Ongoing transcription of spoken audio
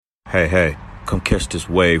Hey, come catch this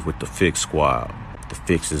wave with the Fix Squad. The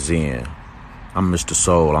Fix is in. I'm Mr.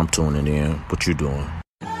 Soul, I'm tuning in. What you doing?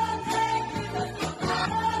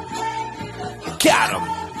 Got him!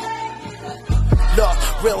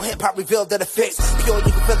 Look, real hip-hop revealed that it fits. Pure, you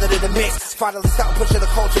can feel it in the mix. Finally stop pushing the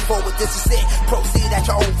culture forward, this is it. Proceed at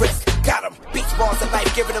your own risk. Got him! Beach bars of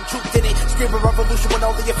life, giving them truth in it. Screaming revolution when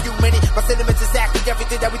only a few minutes. My sentiments exactly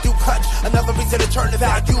everything that we do clutch. Another reason to turn the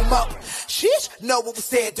volume up. Sheesh, know what we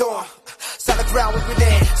stand on. Solid ground we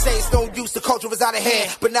land. Say it's no use, the culture is out of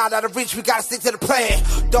hand. But now out of reach, we gotta stick to the plan.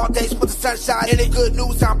 Dark days with the sunshine in it. Good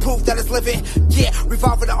news, I'm proof that it's living. Yeah,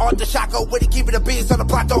 revolving the art, the shotgun with it. Keeping the beats on the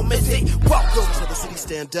block, don't miss it. Welcome to the city,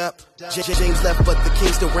 stand up. James left, but the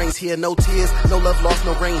king still reigns here. No tears, no love lost,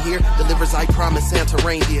 no rain here. Delivers, I promise, Santa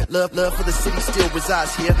rain here. Love for the city still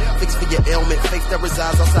resides here. Fix for your ailment, faith that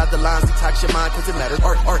resides outside the lines. Detox your mind, cause it matters.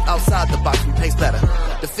 Art outside the box, we paint better.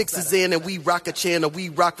 The fix is in, and we rock a channel. We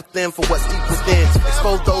rock with them for what's deep within.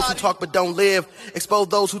 Expose those who talk but don't live. Expose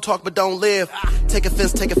those who talk but don't live. Take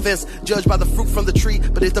offense, judge by the fruit from the tree.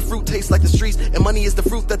 But if the fruit tastes like the streets, and money is the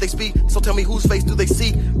fruit that they speak, so tell me whose face do they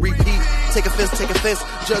seek? Repeat, take offense,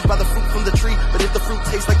 judge by the fruit from the tree. But if the fruit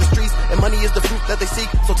tastes like the streets, and money is the fruit that they seek,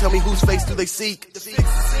 so tell me whose face do they seek?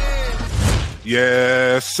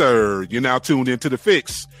 Yes, sir. You're now tuned into The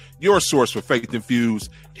Fix, your source for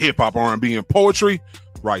faith-infused hip-hop, R&B, and poetry,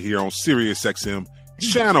 right here on Sirius XM,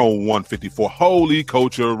 Channel 154, Holy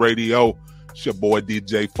Culture Radio. It's your boy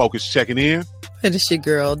DJ Focus checking in. And it's your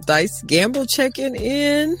girl Dice Gamble checking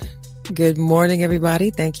in. Good morning,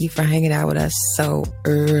 everybody. Thank you for hanging out with us so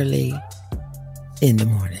early in the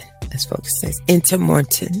morning, as Focus says. Into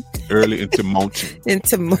morning. Early into morning.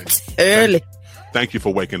 Into morning. Early. Thank you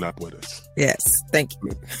for waking up with us. Yes, thank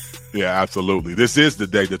you. Yeah, absolutely. This is the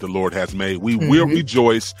day that the Lord has made. We will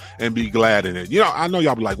rejoice and be glad in it. You know, I know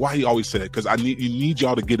y'all be like, why he always say that? Because you need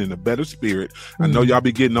y'all to get in a better spirit. I know y'all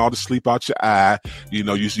be getting all the sleep out your eye. You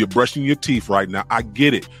know, you're brushing your teeth right now. I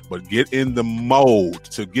get it. But get in the mode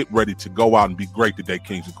to get ready to go out and be great today,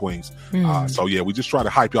 kings and queens. So, yeah, we just try to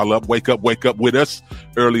hype y'all up. Wake up with us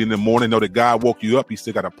early in the morning. Know that God woke you up. He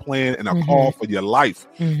still got a plan and a call for your life.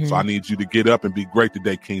 So I need you to get up and be great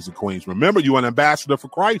today, kings and queens. Remember, you're an ambassador for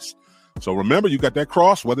Christ. So remember, you got that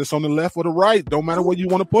cross, whether it's on the left or the right, don't matter where you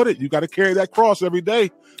want to put it. You got to carry that cross every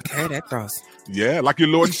day. Carry that cross. Yeah, like your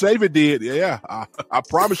Lord and Savior did. Yeah, I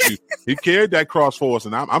promise you. He carried that cross for us,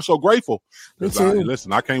 and I'm so grateful.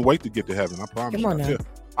 Listen, I can't wait to get to heaven. I promise. Come on now.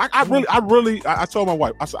 I told my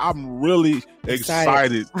wife, I said, I'm really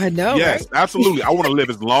excited. I know. Yes, right? Absolutely. I want to live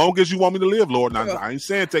as long as you want me to live, Lord. Now, I ain't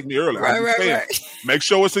saying take me early. I'm just saying, make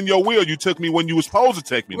sure it's in your will. You took me when you were supposed to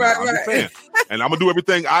take me. I'm just saying. And I'm going to do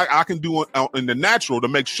everything I can do in the natural to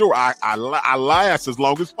make sure I last as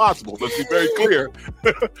long as possible. Let's be very clear.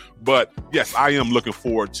 But yes, I am looking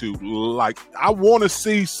forward to, I want to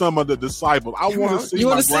see some of the disciples. I want to see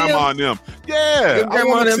my grandma and them. Yeah, I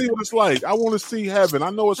want to see what it's like. I want to see heaven. I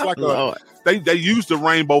know it's like they use the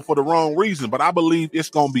rainbow for the wrong reason, but I believe it's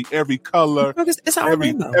going to be every color, it's our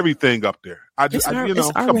rainbow. Everything up there. It's our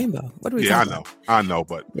rainbow. What do we talking about? I know,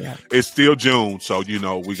 but it's still June, so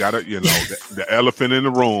we got to, the elephant in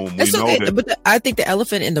the room. But I think the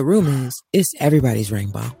elephant in the room is everybody's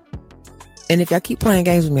rainbow. And if y'all keep playing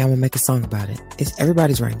games with me, I'm gonna make a song about it. It's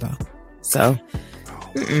everybody's rainbow. So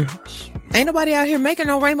ain't nobody out here making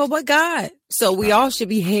no rainbow but God. So we all should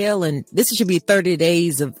be and this should be 30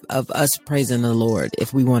 days of us praising the Lord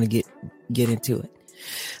if we want to get into it.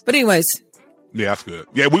 But anyways. Yeah, that's good.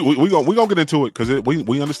 Yeah, we gonna get into it because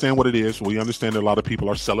we understand what it is. We understand that a lot of people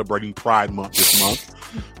are celebrating Pride Month this month.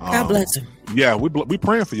 God bless them. Yeah, we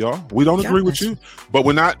praying for y'all. We don't agree with you, but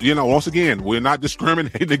we're not. Once again, we're not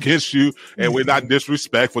discriminating against you, and we're not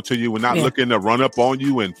disrespectful to you. We're not looking to run up on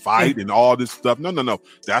you and fight and all this stuff. No.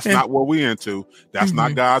 That's not what we're into. That's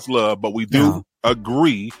not God's love. But we do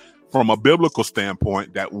agree from a biblical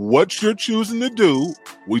standpoint that what you're choosing to do,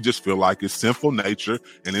 we just feel like it's sinful nature,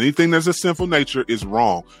 and anything that's a sinful nature is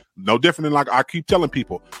wrong. No different than, like I keep telling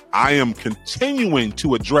people, I am continuing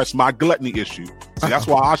to address my gluttony issue. So that's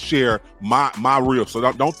why I share my real. So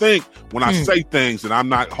don't think when I say things that I'm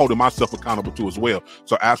not holding myself accountable to as well.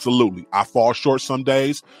 So absolutely, I fall short some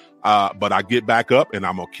days. But I get back up and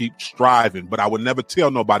I'm going to keep striving. But I would never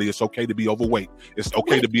tell nobody it's okay to be overweight. It's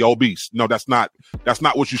okay to be obese. No, that's not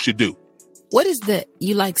what you should do. What is that?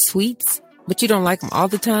 You like sweets, but you don't like them all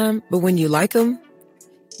the time. But when you like them,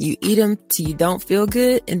 you eat them till you don't feel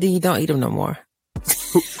good, and then you don't eat them no more.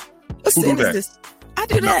 Who do that? I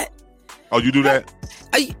do that. Oh, you do that?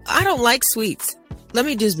 I don't like sweets. Let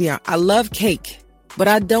me just be honest. I love cake, but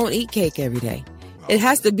I don't eat cake every day. It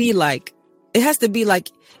has to be like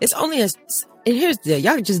It's only and here's the deal.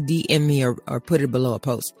 Y'all can just DM me or put it below a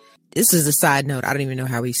post. This is a side note. I don't even know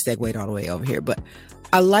how we segued all the way over here, but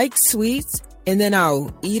I like sweets, and then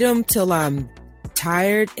I'll eat them till I'm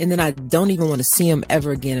tired, and then I don't even want to see them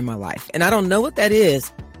ever again in my life. And I don't know what that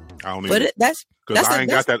is. I don't even. That's because I ain't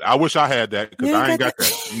got that. I wish I had that because I ain't got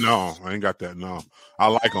that. No, I ain't got that. No, I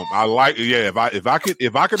like them. I like. Yeah, if I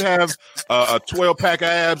could have a 12-pack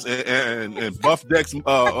abs and buff decks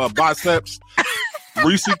biceps,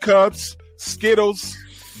 Reese cups, Skittles,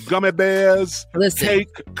 gummy bears, cake,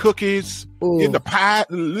 cookies, in the pie.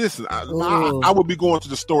 Listen, I would be going to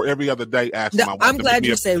the store every other day asking my wife I'm glad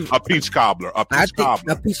you say a peach cobbler, a peach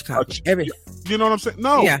cobbler. Every day. You know what I'm saying?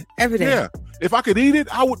 No, yeah, every day. Yeah, if I could eat it,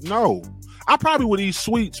 I would. No, I probably would eat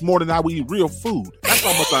sweets more than I would eat real food. That's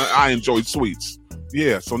how much I enjoy sweets.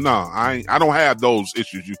 Yeah, so no, I don't have those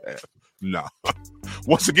issues you have. No.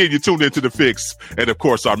 Once again, you tuned into The Fix. And of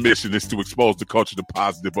course, our mission is to expose the culture to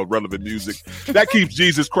positive but relevant music that keeps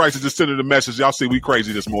Jesus Christ at the center of the message. Y'all see we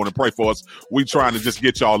crazy this morning. Pray for us. We trying to just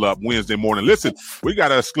get y'all up Wednesday morning. Listen, we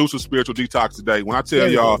got an exclusive spiritual detox today. When I tell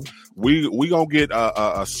y'all, we gonna get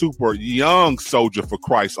a super young soldier for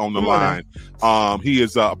Christ on the line. He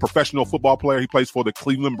is a professional football player. He plays for the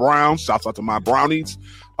Cleveland Browns. Shouts out to my Brownies.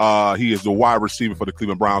 He is the wide receiver for the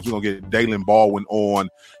Cleveland Browns. We're going to get Daylan Baldwin on.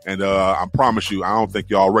 And I promise you, I don't think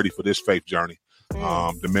y'all ready for this faith journey.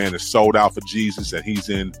 The man is sold out for Jesus, and he's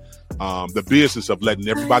in the business of letting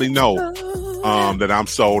everybody know that I'm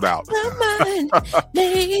sold out.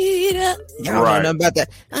 Y'all don't know about that.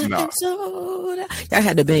 Sold out. Y'all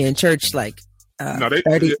had to be in church like 30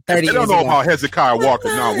 they don't know ago. how Hezekiah walked.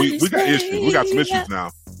 No, we got issues. We got some issues now.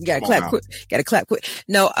 You gotta clap quick. Gotta clap quick.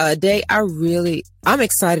 No, Day, I'm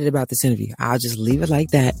excited about this interview. I'll just leave it like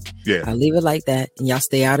that. Yeah. I'll leave it like that. And y'all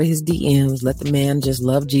stay out of his DMs. Let the man just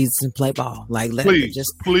love Jesus and play ball. Like, please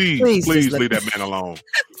leave that man alone.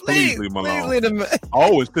 Please leave him alone.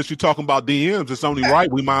 Oh, it's because you're talking about DMs. It's only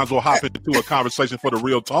right. We might as well hop into a conversation for the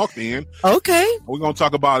real talk then. Okay. We're going to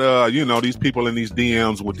talk about, these people in these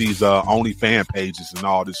DMs with these OnlyFans pages and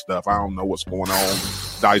all this stuff. I don't know what's going on.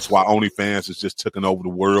 Dice, why OnlyFans is just taking over the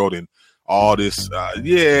world and all this.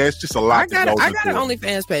 It's just a lot. I got an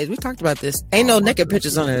OnlyFans page. We talked about this. Ain't no naked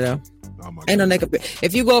pictures on it though. Ain't no naked.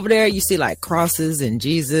 If you go over there, you see like crosses and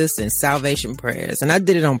Jesus and salvation prayers, and I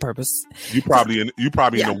did it on purpose. You probably in the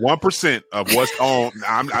 1% of what's on.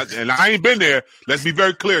 And I ain't been there. Let's be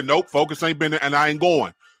very clear. Nope, Focus ain't been there, and I ain't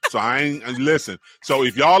going. So I ain't listen. So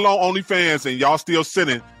if y'all on OnlyFans and y'all still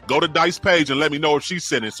sinning, go to Dice page and let me know if she's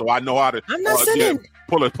sinning, so I know how to. I'm not sinning.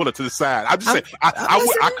 Pull it to the side. I just say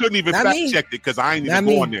I couldn't even fact check it because I ain't even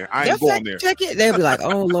going there. I ain't going there. Check it. They'll be like,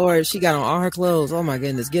 "Oh Lord, she got on all her clothes. Oh my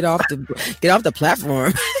goodness, get off the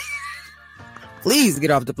platform." Please get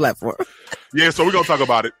off the platform. Yeah, so we're going to talk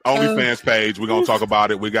about it. OnlyFans page. We're going to talk about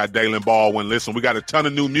it. We got Daylan Baldwin. Listen, we got a ton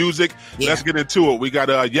of new music. Yeah. Let's get into it. We got,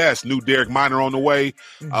 new Derek Minor on the way.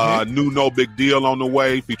 New No Big Deal on the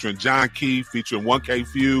way, featuring John Key, featuring 1K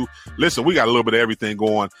Few. Listen, we got a little bit of everything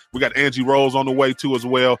going. We got Angie Rose on the way, too, as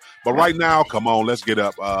well. But right now, come on, let's get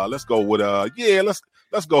up. Let's go with,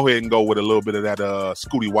 let's go ahead and go with a little bit of that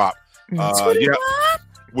Scooty Wop.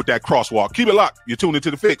 With that crosswalk. Keep it locked. You're tuned into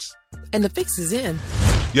The Fix. And The Fix is in.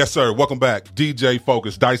 Yes, sir. Welcome back. DJ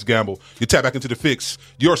Focus, Dice Gamble. You tap back into The Fix,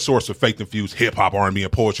 your source of faith-infused hip-hop, R&B,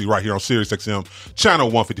 and poetry right here on Sirius XM, Channel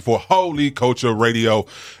 154, Holy Culture Radio.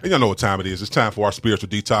 And y'all know what time it is. It's time for our spiritual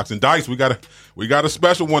detox. And Dice, we got a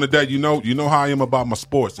special one today. You know how I am about my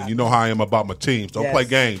sports, and you know how I am about my teams. Don't play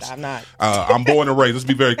games. I'm not. I'm born and raised. Let's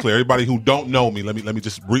be very clear. Everybody who don't know me, let me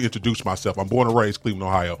just reintroduce myself. I'm born and raised Cleveland,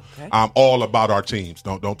 Ohio. Okay. I'm all about our teams.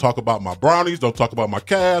 Don't talk about my Brownies. Don't talk about my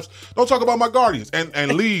Cavs. Don't talk about my Guardians.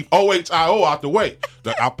 And leave OHIO out the way.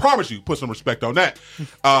 I promise you, put some respect on that.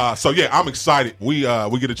 I'm excited. We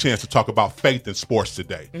get a chance to talk about faith in sports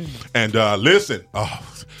today. And listen,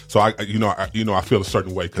 so I feel a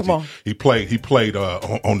certain way because he played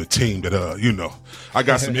on the team that I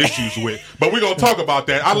got some issues with. But we're gonna talk about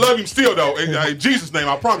that. I love him still though. In Jesus' name,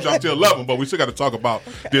 I promise you, I still love him. But we still got to talk about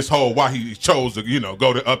this whole why he chose to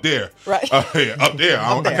go to up there. Right. Up there.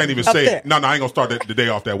 I can't even say it. No, I ain't gonna start the day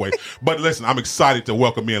off that way. But listen, I'm excited to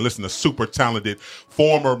welcome in. Listen, a super talented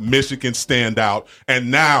former Michigan standout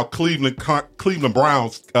and now Cleveland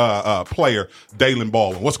Browns player Daylan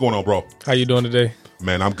Baldwin. What's going on, bro? How you doing today?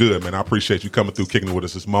 Man, I'm good, man. I appreciate you coming through, kicking it with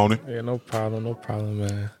us this morning. Yeah, no problem,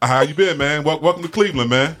 man. How you been, man? Welcome to Cleveland,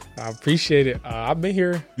 man. I appreciate it. I've been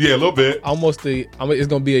here. Yeah, a little bit. It's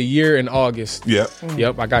gonna be a year in August. Yeah.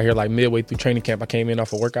 Yep. I got here like midway through training camp. I came in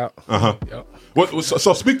off a workout. Yep.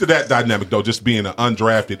 So speak to that dynamic though. Just being an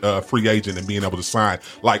undrafted free agent and being able to sign,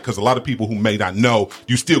 like, because a lot of people who may not know,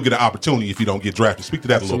 you still get an opportunity if you don't get drafted. Speak to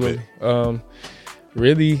that Absolutely. a little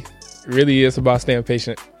bit. Really, it's about staying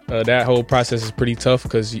patient. That whole process is pretty tough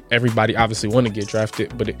because everybody obviously want to get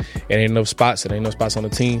drafted, but it ain't enough spots. It ain't no spots on the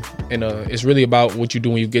team, and it's really about what you do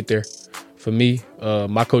when you get there. For me,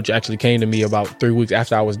 my coach actually came to me about 3 weeks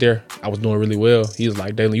after I was there. I was doing really well. He was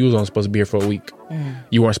like, "Daylan, you was only supposed to be here for a week.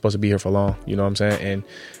 You weren't supposed to be here for long." You know what I'm saying? And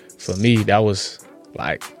for me, that was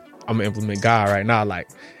like, I'm an implement guy right now. Like,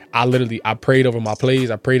 I prayed over my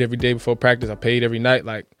plays. I prayed every day before practice. I prayed every night.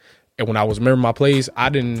 Like. And when I was remembering my plays, I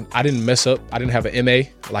didn't mess up. I didn't have an MA,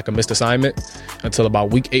 like a missed assignment, until about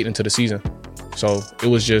week 8 into the season. So it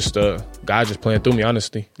was just God just playing through me,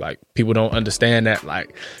 honestly. Like, people don't understand that.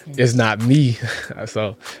 Like, it's not me.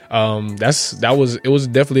 So it was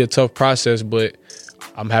definitely a tough process, but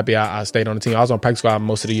I'm happy I stayed on the team. I was on practice squad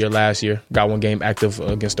most of the year last year. Got one game active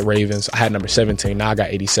against the Ravens. I had number 17. Now I got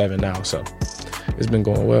 87 now. So it's been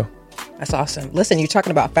going well. That's awesome. Listen, you're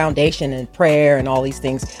talking about foundation and prayer and all these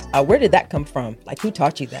things. Where did that come from? Like, who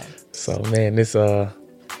taught you that? So, man,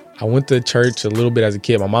 I went to church a little bit as a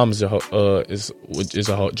kid. My mom is a Jehovah's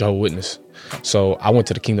Witness. So I went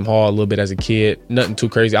to the Kingdom Hall a little bit as a kid. Nothing too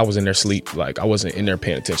crazy. I was in there asleep. Like, I wasn't in there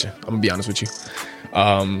paying attention. I'm going to be honest with you.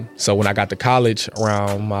 So when I got to college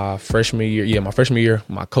around my freshman year,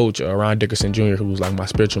 my coach, Ron Dickerson Jr., who was like my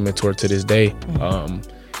spiritual mentor to this day,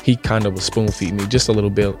 he kind of was spoon-feeding me just a little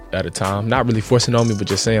bit at a time. Not really forcing on me, but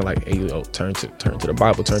just saying like, hey, turn to the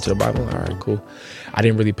Bible, turn to the Bible. All right, cool. I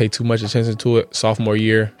didn't really pay too much attention to it. Sophomore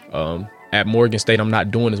year, at Morgan State, I'm not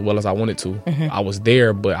doing as well as I wanted to. I was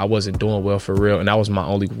there, but I wasn't doing well for real. And that was my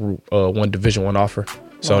only one Division I offer.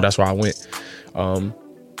 So that's where I went.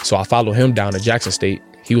 So I followed him down to Jackson State.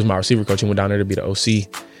 He was my receiver coach. He went down there to be the OC.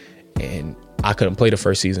 And I couldn't play the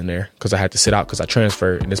first season there because I had to sit out because I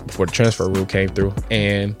transferred. And this before the transfer rule came through.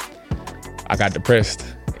 And I got depressed.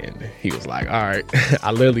 And he was like, all right.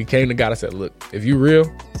 I literally came to God. I said, look, if you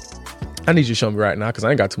real, I need you to show me right now because I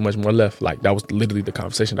ain't got too much more left. Like, that was literally the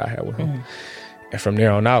conversation that I had with him. And from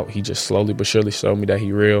there on out, he just slowly but surely showed me that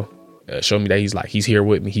he real. Showed me that he's here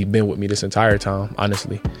with me. He's been with me this entire time,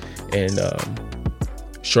 honestly. And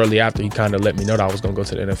shortly after, he kind of let me know that I was going to go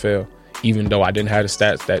to the NFL. Even though I didn't have the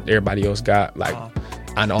stats that everybody else got. Like,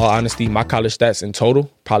 in all honesty, my college stats in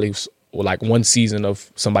total probably were like one season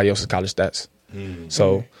of somebody else's college stats.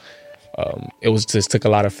 So it was just took a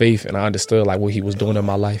lot of faith, and I understood like what he was doing in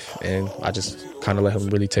my life, and I just kind of let him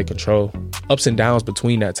really take control. Ups and downs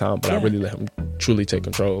between that time, but I really let him truly take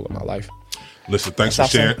control of my life. Listen, thanks for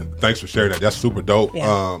sharing that. That's super dope.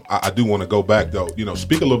 Yeah. I do want to go back though.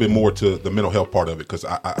 Speak a little bit more to the mental health part of it because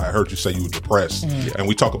I heard you say you were depressed, and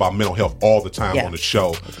we talk about mental health all the time on the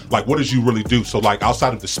show. Like, what did you really do? So, like,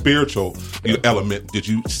 outside of the spiritual element, did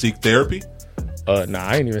you seek therapy? Nah,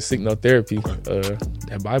 I ain't even seek no therapy.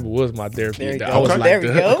 That Bible was my therapy.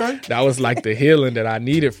 That was like the healing that I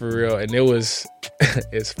needed for real. And it was,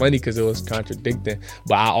 it's funny because it was contradicting.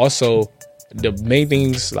 But I also, the main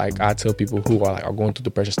things, like, I tell people who are going through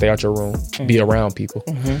depression, stay out your room, be around people.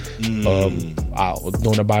 I was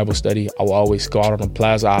doing a Bible study. I would always go out on the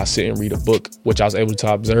plaza. I sit and read a book, which I was able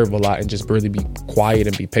to observe a lot and just really be quiet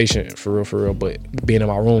and be patient for real. But being in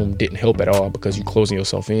my room didn't help at all because you closing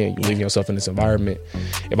yourself in, you leaving yourself in this environment.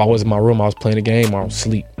 If I was in my room, I was playing a game or I was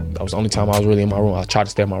asleep. That was the only time I was really in my room. I tried to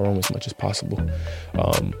stay in my room as much as possible.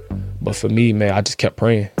 But for me, man, I just kept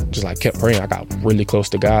praying. I got really close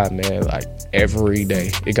to God, man. Like, every day,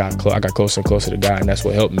 I got closer and closer to God, and that's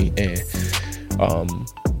what helped me. And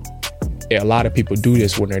a lot of people do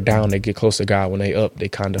this when they're down. They get close to God. When they up, they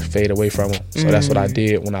kind of fade away from Him. So that's what I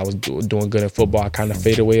did when I was doing good in football. I kind of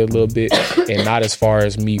fade away a little bit, and not as far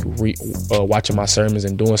as me watching my sermons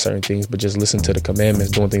and doing certain things, but just listen to the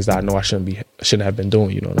commandments, doing things that I know I shouldn't have been doing.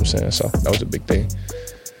 You know what I'm saying? So that was a big thing.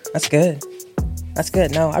 That's good. That's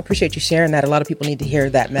good. No, I appreciate you sharing that. A lot of people need to hear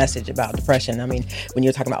that message about depression. I mean, when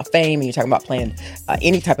you're talking about fame and you're talking about playing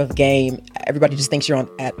any type of game, everybody just thinks you're on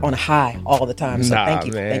a high all the time. So thank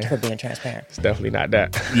you. Man. Thank you for being transparent. It's definitely not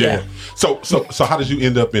that. Yeah. So how did you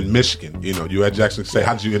end up in Michigan? You at Jackson State.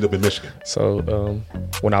 How did you end up in Michigan? So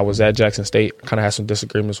when I was at Jackson State, I kind of had some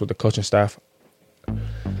disagreements with the coaching staff.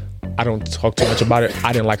 I don't talk too much about it.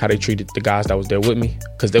 I didn't like how they treated the guys that was there with me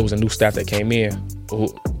because there was a new staff that came in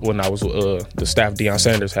when I was the staff Deion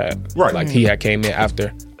Sanders had. Right. Like, he had came in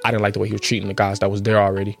after. I didn't like the way he was treating the guys that was there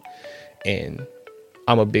already. And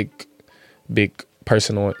I'm a big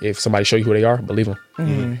person on if somebody show you who they are, believe them.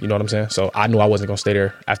 You know what I'm saying? So I knew I wasn't gonna stay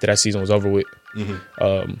there after that season was over with,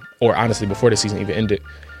 or honestly before the season even ended.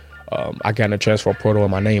 I got in the transfer portal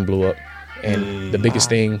and my name blew up. And the biggest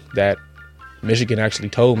thing that Michigan actually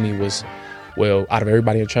told me was, well, out of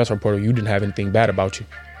everybody in the transfer portal, you didn't have anything bad about you.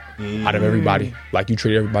 Out of everybody, like you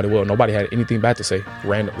treated everybody well. Nobody had anything bad to say.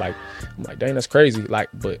 Random, like I'm like, dang, that's crazy. Like,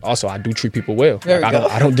 but also I do treat people well. Like,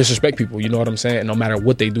 I don't disrespect people. You know what I'm saying? And no matter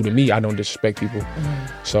what they do to me, I don't disrespect people.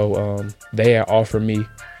 So they had offered me.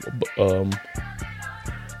 When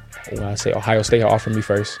I say Ohio State had offered me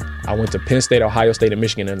first, I went to Penn State, Ohio State, and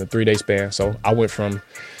Michigan in a 3-day span. So I went from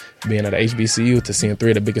being at the HBCU to seeing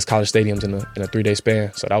 3 of the biggest college stadiums in a 3-day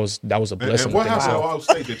span. So that was a blessing. And what happened at Ohio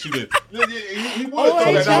State that you did? He would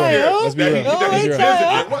throw that out here. Let's be real.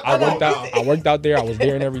 I worked out there. I was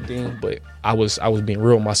there and everything, but I was being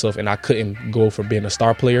real with myself, and I couldn't go from being a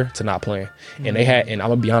star player to not playing. And and I'm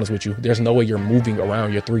gonna be honest with you, there's no way you're moving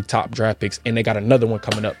around your 3 top draft picks, and they got another one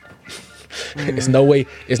coming up. It's no way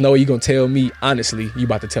you're gonna tell me, honestly, you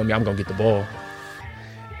about to tell me I'm gonna get the ball.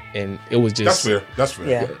 And it was just that's fair.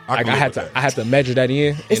 Yeah. Like I had to measure that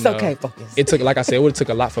in. It's and, okay, focus. It took, like I said, it would have took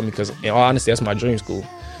a lot for me because in all honesty, that's my dream school.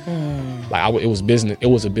 Like it was business. It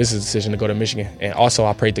was a business decision to go to Michigan, and also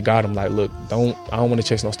I prayed to God. I'm like, look, I don't want to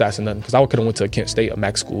chase no stats or nothing, because I could have went to a Kent State, a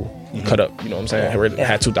MAC school, cut up. You know what I'm saying?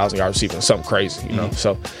 Had 2,000 yards receiving, something crazy. You know,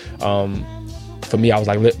 so for me, I was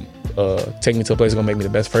like, take me to a place that's gonna make me the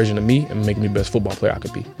best version of me and make me the best football player I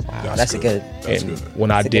could be. Wow, that's good. And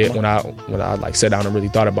when I like sat down and really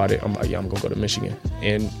thought about it, I'm like, yeah, I'm gonna go to Michigan.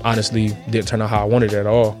 And honestly, didn't turn out how I wanted it at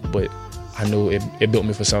all, but I knew it built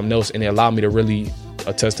me for something else, and it allowed me to really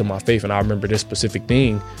attest to my faith. And I remember this specific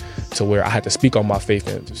thing to where I had to speak on my faith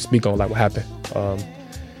and speak on like what happened.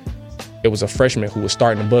 It was a freshman who was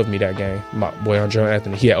starting above me that game, my boy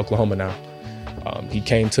Undrafted. He at Oklahoma now. He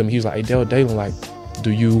came to me, he was like, hey, Daylan, like,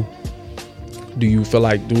 do you feel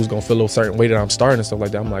like dude's gonna feel a certain way that I'm starting and stuff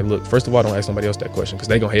like that? I'm like, look, first of all, don't ask somebody else that question, because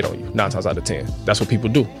they gonna hate on you 9 times out of 10. That's what people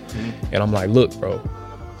do. And I'm like, look, bro,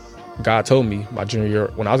 God told me my junior year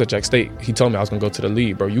when I was at Jack State, he told me I was gonna go to the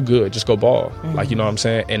league, bro. You good, just go ball. Like, you know what I'm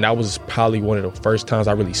saying? And that was probably one of the first times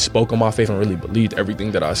I really spoke on my faith and really believed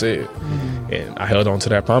everything that I said. And I held on to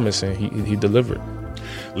that promise, and he delivered.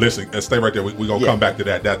 Listen, stay right there. We're going to come back to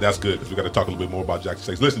that. That's good, because we got to talk a little bit more about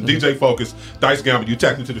Jackson State. Listen, DJ Focus, Dice Gamble, you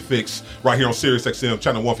tapped into the Fix right here on Sirius XM,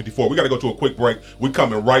 channel 154. We got to go to a quick break. We're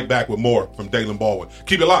coming right back with more from Daylan Baldwin.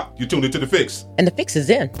 Keep it locked. You tuned into the Fix. And the Fix is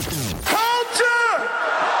in.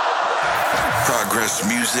 Progress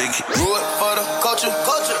music. Do it for the culture.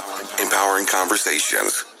 Empowering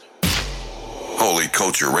conversations. Holy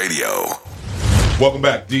Culture Radio. Welcome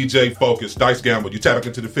back, DJ Focus, Dice Gamble. You tap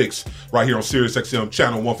into the Fix right here on Sirius XM,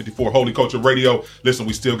 channel 154, Holy Culture Radio. Listen,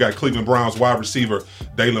 we still got Cleveland Browns wide receiver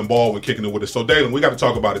Daylan Baldwin kicking it with us. So, Daylan, we got to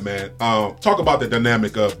talk about it, man. Talk about the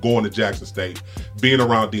dynamic of going to Jackson State, being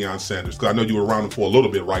around Deion Sanders, because I know you were around him for a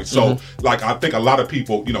little bit, right? So, like, I think a lot of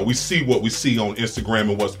people, you know, we see what we see on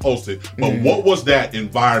Instagram and what's posted, but what was that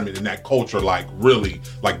environment and that culture like, really,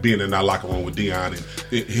 like being in that locker room with Deion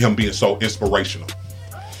and him being so inspirational?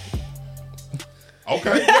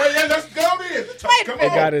 Okay, yeah, let's go then. Come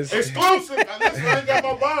on, exclusive. I ain't got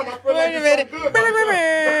my bomb. I feel like it's so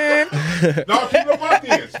good. No, keep it up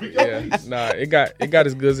then. Speak your piece. Nah, it got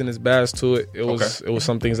its goods and its bads to it. It was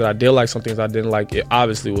some things that I did like, some things I didn't like. It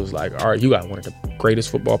obviously was like, all right, you got one of the greatest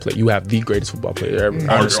football players. You have the greatest football player ever.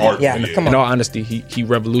 Honestly. Come on. In all honesty, he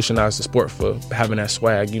revolutionized the sport for having that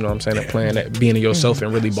swag. You know what I'm saying? And playing that, being in yourself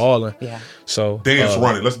and really balling. Yeah. So dance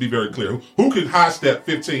running. Let's be very clear. Who can high step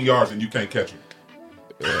 15 yards and you can't catch him?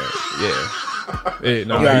 You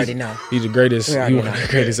already know. He's the greatest. He was the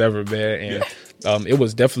greatest ever, man. And it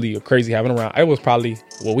was definitely crazy having him around. It was probably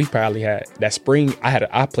we probably had that spring.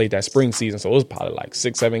 I played that spring season, so it was probably like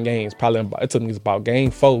 6-7 games. It took me about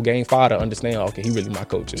game 4, game 5 to understand. Okay, he really my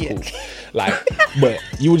coach. It's cool. Like, but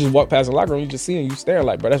you would just walk past the locker room, you just see him, you staring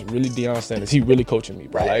like, bro, that's really Deion Sanders. He really coaching me,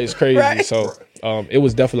 bro. Like, it's crazy. Right. So it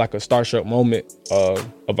was definitely like a starstruck moment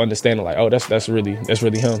of understanding, like, oh, that's really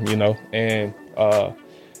him, you know. And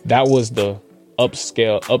that was the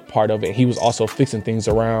up part of it. He was also fixing things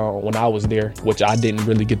around when I was there, which I didn't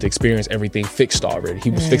really get to experience everything fixed already. He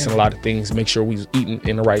was fixing a lot of things, make sure we was eating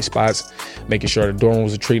in the right spots, making sure the dorm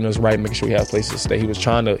was treating us right, making sure we had places to stay. He was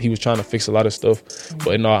trying to fix a lot of stuff.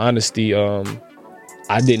 But in all honesty,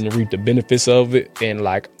 I didn't reap the benefits of it, and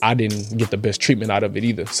like I didn't get the best treatment out of it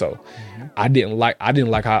either. So I didn't like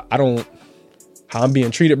how I'm being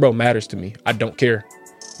treated, bro, matters to me. I don't care.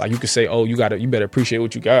 Like, you could say, oh, you better appreciate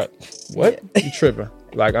what you got. What? You tripping?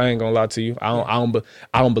 Like, I ain't gonna lie to you. I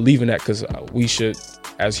don't believe in that, because we should,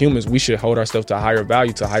 as humans, we should hold ourselves to a higher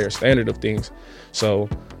value, to a higher standard of things. So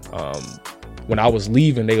when I was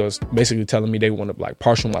leaving, they was basically telling me they want to like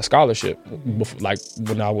partial my scholarship. Like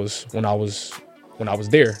when I was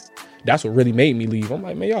there. That's what really made me leave. I'm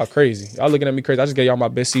like, man, y'all crazy. Y'all looking at me crazy. I just gave y'all my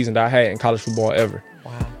best season that I had in college football ever.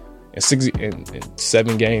 Wow. In 6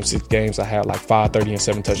 games, I had like 530 and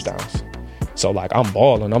 7 touchdowns. So like, I'm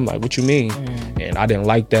balling. I'm like, what you mean? And I didn't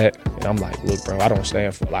like that. And I'm like, look, bro, I don't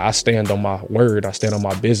stand for, like, I stand on my word. I stand on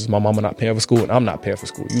my business. My mama not paying for school, and I'm not paying for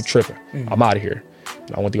school. You tripping. I'm out of here.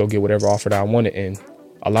 And I went to go get whatever offer that I wanted. And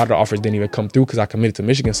a lot of the offers didn't even come through because I committed to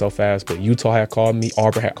Michigan so fast. But Utah had called me.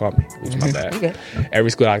 Auburn had called me. It was my bad. Okay.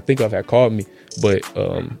 Every school I think of had called me. But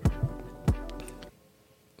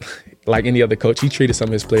like any other coach, he treated some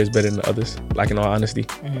of his players better than others, like, in all honesty.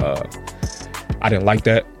 I didn't like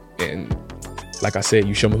that. And like I said,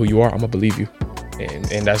 you show me who you are, I'm going to believe you.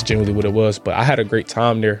 And that's generally what it was. But I had a great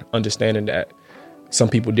time there, understanding that some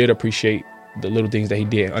people did appreciate the little things that he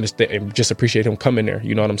did, understand, and just appreciate him coming there.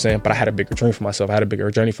 You know what I'm saying? But I had a bigger dream for myself. I had a bigger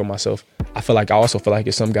journey for myself. I also feel like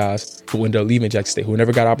it's some guys who ended up leaving Jackson State who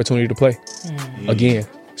never got an opportunity to play again.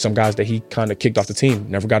 Some guys that he kind of kicked off the team,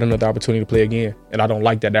 never got another opportunity to play again. And I don't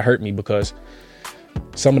like that. That hurt me, because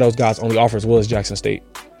some of those guys' only offers was Jackson State.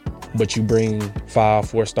 But you bring 5,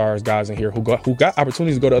 4 stars guys in here who got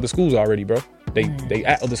opportunities to go to other schools already, bro. They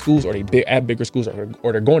at other schools, or they at bigger schools,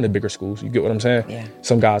 or they're going to bigger schools. You get what I'm saying? Yeah.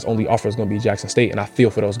 Some guys' only offer is going to be Jackson State, and I feel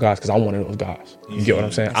for those guys because I'm one of those guys. You get what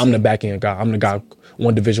I'm saying? I'm the back end guy. I'm the guy,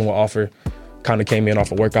 one Division I offer, kind of came in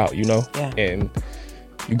off a workout, you know? Yeah. And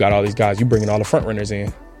you got all these guys. You bringing all the front runners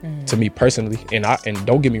in. To me personally, and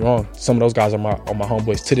don't get me wrong, some of those guys are my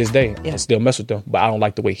homeboys to this day. I still mess with them, but I don't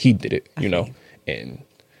like the way he did it, you know, and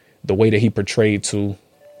the way that he portrayed to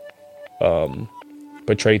I'm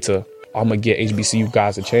gonna get HBCU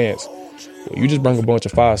guys a chance. Well, you just bring a bunch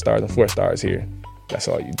of 5 stars and 4 stars here. That's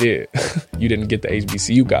all you did. You didn't get the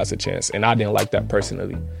HBCU guys a chance, and I didn't like that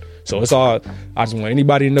personally. So it's all, I just want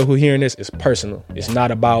anybody to know who hearing this, it's personal. It's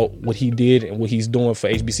not about what he did and what he's doing for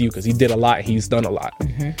HBCU, because he did a lot and he's done a lot.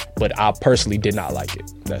 But I personally did not like it.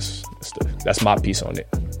 That's my piece on it.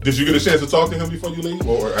 Did you get a chance to talk to him before you leave?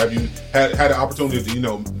 Or have you had an opportunity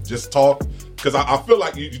to, just talk? Because I feel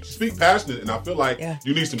like you speak passionate, and I feel like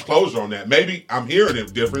you need some closure on that. Maybe I'm hearing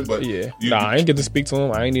it different, but I ain't get to speak to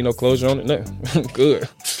him. I ain't need no closure on it. Nothing. Good.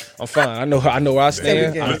 I'm fine. I know where I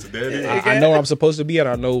stand. I know where I'm supposed to be, and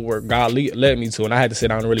I know where God led me to. And I had to sit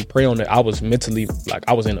down and really pray on it. I was mentally,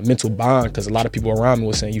 I was in a mental bond, because a lot of people around me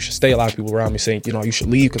were saying you should stay. A lot of people around me saying, you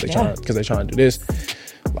should leave because they're trying to do this.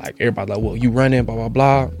 Like, everybody like, well, you running, blah, blah,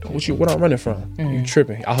 blah. What I'm running from? You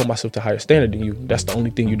tripping. I hold myself to a higher standard than you. That's the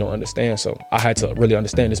only thing you don't understand. So I had to really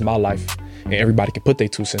understand this is my life, and everybody can put their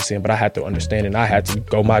 2 cents in, but I had to understand, and I had to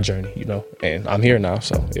go my journey, and I'm here now.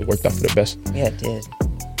 So it worked out for the best. Yeah, it did.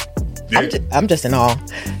 I'm just in awe,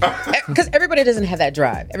 because everybody doesn't have that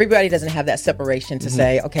drive. Everybody doesn't have that separation to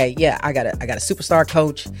say, okay, yeah, I got a superstar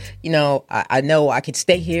coach. I know I could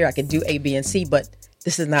stay here. I could do A, B, and C, but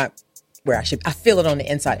this is not where I feel it on the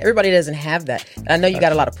inside. Everybody doesn't have that. And I know you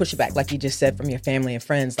got a lot of pushback, like you just said, from your family and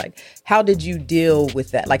friends. Like, how did you deal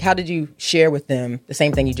with that? Like, how did you share with them the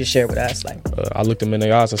same thing you just shared with us? Like, I looked them in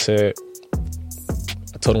their eyes. I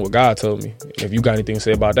told them what God told me. If you got anything to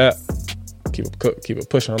say about that, keep it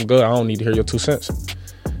pushing. I'm good. I don't need to hear your 2 cents.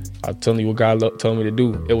 I'm telling you what God told me to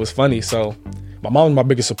do. It was funny. So my mom's my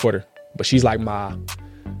biggest supporter, but she's like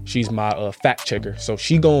she's my fact checker. So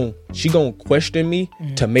she gon' question me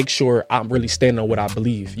to make sure I'm really standing on what I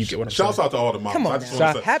believe. You get what I'm saying? Shouts out to all the moms. Come on,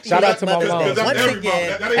 shout out to my mom. Once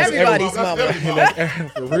again, everybody's mama.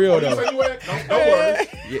 For real though. Don't worry.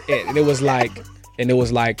 Yeah, and it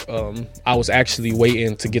was like I was actually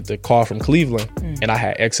waiting to get the call from Cleveland, and I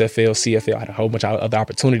had XFL, CFL, I had a whole bunch of other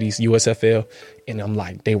opportunities, USFL, and I'm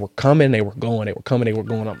like, they were coming, they were going.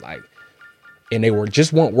 I'm like, and they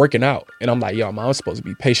weren't working out. And I'm like, yo, Mom, I'm supposed to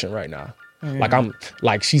be patient right now. Like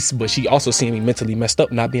but she also seeing me mentally messed up,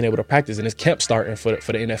 not being able to practice, and it's camp starting for the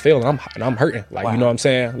NFL, and I'm hurting. Like, wow. You know what I'm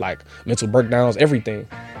saying? Like, mental breakdowns, everything.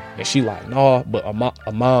 And she like, no, but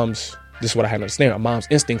a mom's, this is what I had to understand. A mom's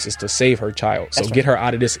instincts is to save her child. So get him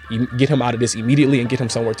out of this immediately and get him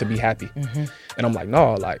somewhere to be happy. And I'm like,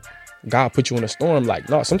 no, like, God put you in a storm. Like,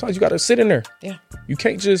 no, sometimes you got to sit in there. Yeah. You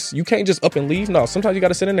can't just up and leave. No, sometimes you got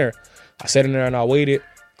to sit in there. I sat in there and I waited.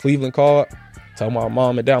 Cleveland called. Told my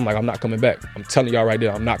mom and dad, I'm like, I'm not coming back. I'm telling y'all right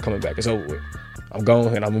there, I'm not coming back. It's over with. I'm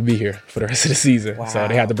going, and I'm going to be here for the rest of the season. Wow. So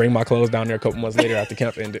they had to bring my clothes down there a couple months later after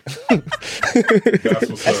camp ended.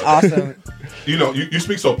 That's awesome. You know, you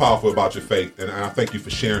speak so powerful about your faith, and I thank you for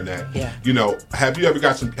sharing that. Yeah. You know, have you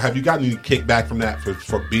gotten any kickback from that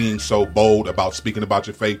for being so bold about speaking about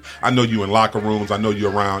your faith? I know you in locker rooms. I know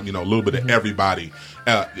you're around, you know, a little bit of everybody.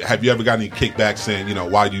 Have you ever got any kickback saying, you know,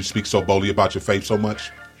 why you speak so boldly about your faith so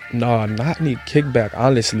much? No, not any kickback,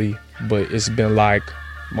 honestly. But it's been like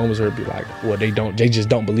moments where it be like, well, they just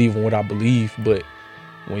don't believe in what I believe. But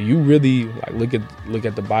when you really like look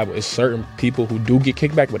at the Bible, it's certain people who do get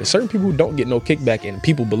kickback, but it's certain people who don't get no kickback, and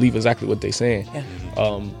people believe exactly what they're saying.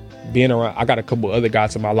 Yeah. Being around, I got a couple other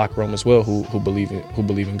guys in my locker room as well who believe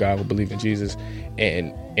in God, who believe in Jesus,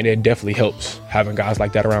 and it definitely helps having guys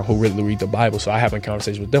like that around who really read the Bible. So I having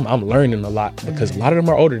conversations with them, I'm learning a lot because a lot of them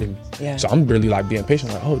are older than me. Yeah. So I'm really like being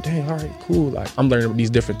patient, like, oh dang, all right, cool. Like I'm learning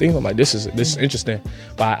these different things. I'm like, this is interesting.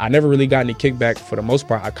 But I never really got any kickback for the most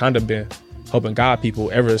part. I kind of been helping God people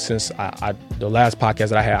ever since the last podcast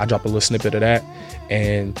that I had. I dropped a little snippet of that,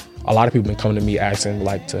 and a lot of people been coming to me asking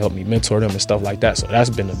like to help me mentor them and stuff like that. So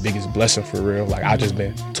that's been the biggest blessing for real. Like I just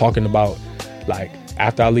been talking about, like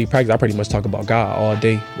after I leave practice, I pretty much talk about God all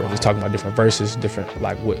day. We're just talking about different verses, different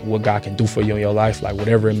like what God can do for you in your life, like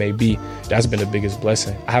whatever it may be. That's been the biggest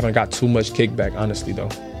blessing. I haven't got too much kickback, honestly though.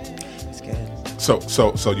 That's good.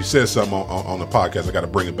 So you said something on the podcast. I got to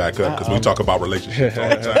bring it back up because we talk about relationships all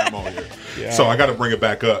the time on here. Yeah. So I got to bring it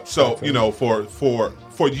back up. So you know, for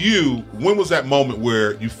you, when was that moment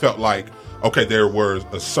where you felt like, okay, there was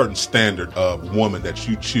a certain standard of woman that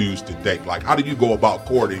you choose to date? Like, how do you go about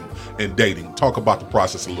courting and dating? Talk about the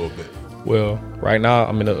process a little bit. Well, right now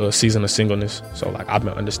I'm in a season of singleness, so like I've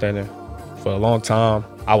been understanding for a long time.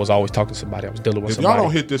 I was always talking to somebody. I was dealing with somebody. Y'all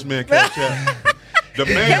don't hit this man, Cash App. The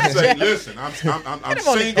man say, "Listen, I'm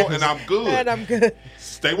single and I'm good. And I'm good.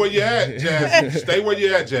 Stay where you at, Jazzy. Stay where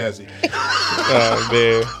you at, Jazzy."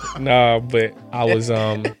 Man, nah, but I was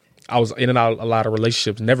in and out of a lot of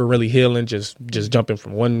relationships, never really healing, just jumping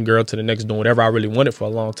from one girl to the next, doing whatever I really wanted for a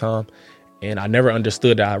long time, and I never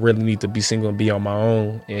understood that I really need to be single and be on my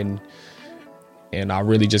own, and I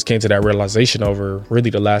really just came to that realization over really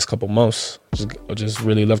the last couple months. Just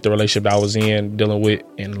really left the relationship that I was in, dealing with,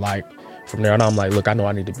 and like. From there on, I'm like, look, I know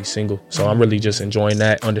I need to be single. So I'm really just enjoying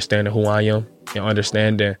that, understanding who I am and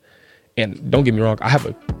understanding. And don't get me wrong, I have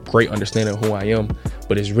a great understanding of who I am,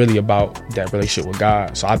 but it's really about that relationship with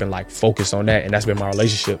God. So I've been like focused on that, and that's been my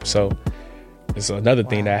relationship. So it's another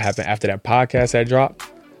thing that happened after that podcast that dropped.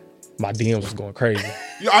 My DMs was going crazy.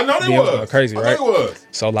 Yeah, I know they DMs was going crazy, right? I know they was.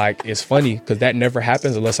 So like, it's funny because that never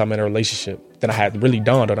happens unless I'm in a relationship. Then I had really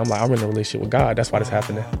dawned on. I'm like, I'm in a relationship with God. That's why this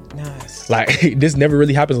happening. Nice. Like this never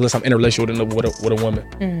really happens unless I'm in a relationship with a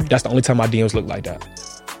woman. That's the only time my DMs look like that.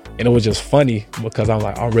 And it was just funny because I'm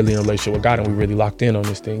like, I'm really in a relationship with God, and we really locked in on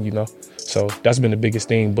this thing, you know. So that's been the biggest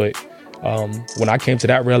thing. But when I came to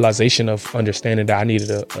that realization of understanding that I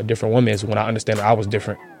needed a different woman is when I understand that I was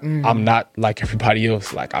different. I'm not like everybody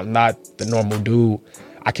else. Like I'm not the normal dude.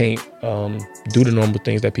 I can't do the normal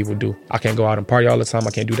things that people do. I can't go out and party all the time.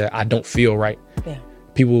 I can't do that. I don't feel right. Yeah.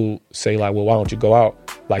 People say like, well, why don't you go out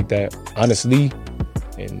like that? Honestly,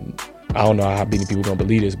 and I don't know how many people gonna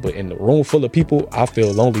believe this, but in the room full of people, I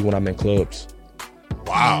feel lonely when I'm in clubs.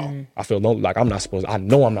 Wow. I feel lonely. Like I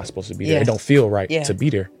know I'm not supposed to be there. It don't feel right to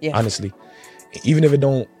be there, honestly. Even if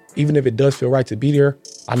it does feel right to be there,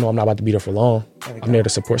 I know I'm not about to be there for long. I'm there to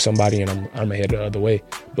support somebody, and I'm head the other way.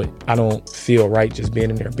 But I don't feel right just being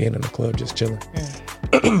in there, being in the club, just chilling.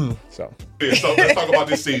 So let's talk about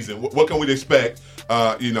this season. What can we expect?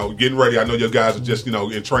 Getting ready. I know you guys are just,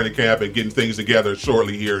 in training camp and getting things together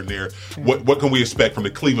shortly here and there. What can we expect from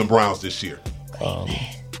the Cleveland Browns this year?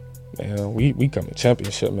 Man, we come to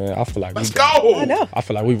championship, man. I feel like let's go. I know. I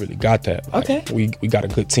feel like we really got that. Like, okay. We got a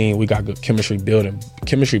good team. We got good chemistry building.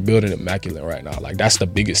 Chemistry building immaculate right now. Like that's the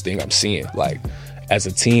biggest thing I'm seeing. Like as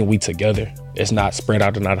a team, we together. It's not spread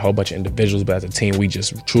out to not a whole bunch of individuals, but as a team, we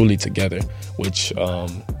just truly together. Which I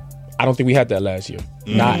don't think we had that last year.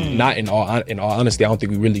 Not in all honesty, I don't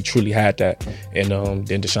think we really truly had that. And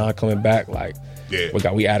then Deshaun coming back, like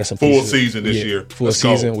we added some full pieces. Season this year. Full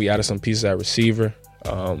season. We added some pieces at receiver.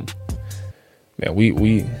 Man,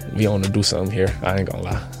 we on to do something here. I ain't gonna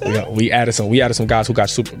lie. We added some guys who got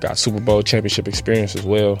Super Bowl championship experience as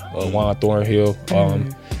well. Juan Thornhill,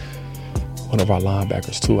 one of our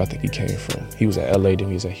linebackers too. I think he was at LA, then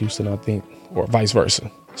he was at Houston, I think, or vice versa.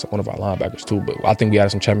 So one of our linebackers too. But I think we had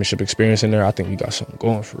some championship experience in there. I think we got something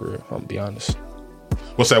going for real. I'm gonna be honest.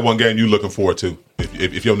 What's that one game you looking forward to?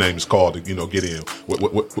 If your name is called to get in,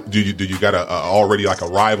 what do you got already like a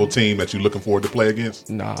rival team that you looking forward to play against?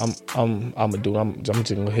 Nah, I'm a dude. I'm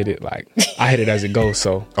just gonna hit it like I hit it as it goes.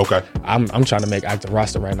 So okay, I'm trying to make active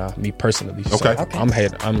roster right now, me personally. So okay.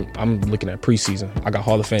 I'm looking at preseason. I got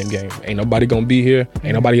Hall of Fame game. Ain't nobody gonna be here.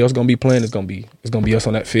 Ain't nobody else gonna be playing. It's gonna be us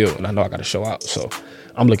on that field, and I know I got to show out. So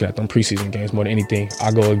I'm looking at them preseason games more than anything.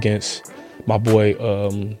 I go against my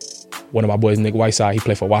boy. One of my boys, Nick Whiteside, he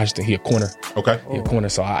played for Washington. He a corner. Okay. He a corner.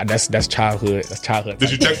 So that's childhood. That's childhood.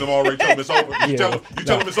 Did you text him already? Tell him it's over. You tell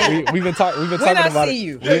him it's over. We've been talking about it.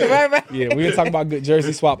 Yeah. Yeah, we've been talking about good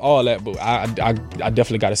jersey swap, all that. But I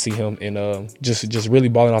definitely got to see him and just really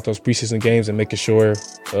balling out those preseason games and making sure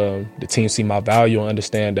the team see my value and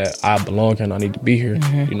understand that I belong here and I need to be here.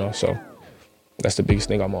 Mm-hmm. So that's the biggest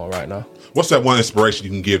thing I'm on right now. What's that one inspiration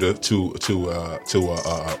you can give to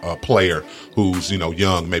a player who's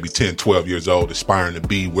young, maybe 10, 12 years old, aspiring to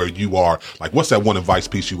be where you are? Like, what's that one advice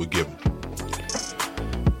piece you would give them?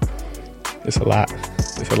 It's a lot.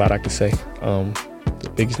 There's a lot I could say.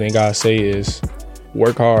 The biggest thing I say is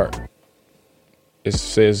work hard. It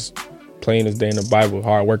says plain as day in the Bible,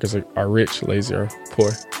 hard workers are rich, lazy are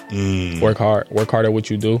poor. Work hard. Work hard at what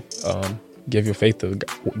you do. Give your faith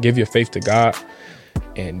to God,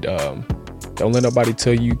 and don't let nobody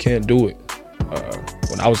tell you can't do it.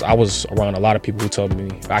 When I was around a lot of people who told me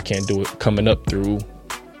I can't do it. Coming up through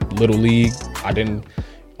Little League, I didn't.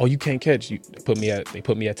 Oh, you can't catch. They put me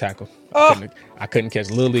at tackle. I couldn't catch.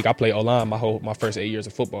 Little League, I played O-line my first 8 years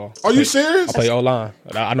of football. Are you serious? I play O-line.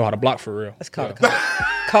 I know how to block for real. Let's call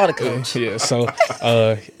the coach. Yeah. So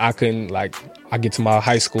I couldn't I get to my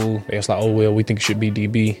high school. They was like, oh well, we think you should be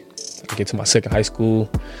DB. I get to my second high school.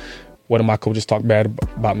 One of my coaches talked bad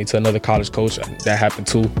about me to another college coach. That happened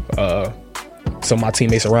too. Some of my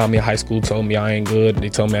teammates around me in high school told me I ain't good. They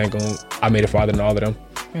told me I ain't going. I made it farther than all of them.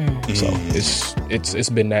 So it's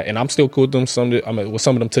been that, and I'm still cool with them. With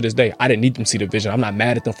some of them to this day. I didn't need them to see the vision. I'm not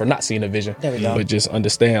mad at them for not seeing the vision. There we go. But just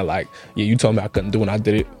understand, you told me I couldn't do it, and I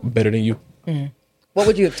did it better than you. What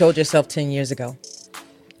would you have told yourself 10 years ago?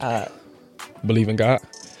 Believe in God.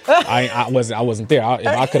 I wasn't there. If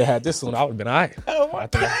I could have had this one, I would have been all right.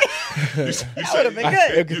 You would have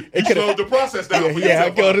been good. You slowed the process down. Yeah, I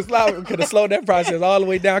could have slowed that process all the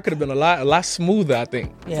way down. Could have been a lot smoother, I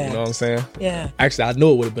think. Yeah. You know what I'm saying? Yeah. Actually, I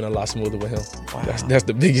know it would have been a lot smoother with him. Wow. That's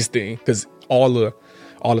the biggest thing, because all the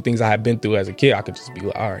things I had been through as a kid, I could just be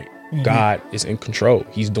like, all right, God is in control.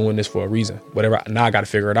 He's doing this for a reason. Whatever. Now I got to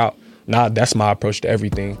figure it out. Now that's my approach to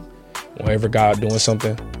everything. Whenever God doing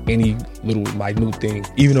something, any little minute thing,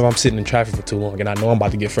 even if I'm sitting in traffic for too long and I know I'm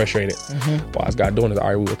about to get frustrated, while God doing it, all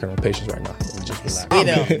right, we're working on patience right now. Let me just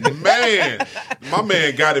relax. Man, my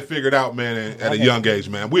man got it figured out, man, at a young age,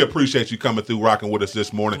 man. We appreciate you coming through, rocking with us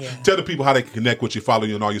this morning. Yeah. Tell the people how they can connect with you, follow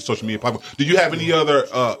you on all your social media platforms. Do you have any other,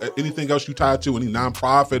 anything else you tied to, any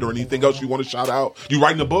nonprofit or anything else you want to shout out? You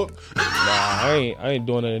writing a book? Nah, I ain't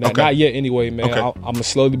doing none of that. Okay. Not yet anyway, man. Okay. I'm going to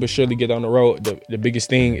slowly but surely get on the road. The biggest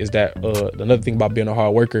thing is that another thing about being a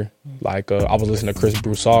hard worker, I was listening to Chris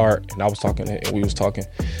Broussard and we was talking.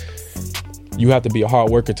 You have to be a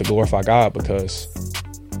hard worker to glorify God, because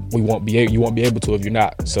you won't be able to if you're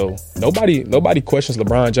not. So nobody questions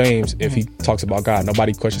LeBron James if he talks about God.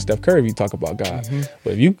 Nobody questions Steph Curry if he talk about God.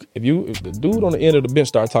 But if the dude on the end of the bench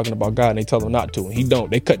start talking about God and they tell him not to, and he don't,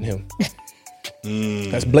 they cutting him.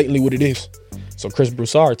 That's blatantly what it is. So Chris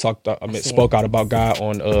Broussard spoke out about God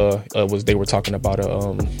on they were talking about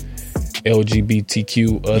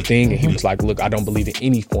LGBTQ thing, and he was like, look, I don't believe in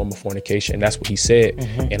any form of fornication, and that's what he said.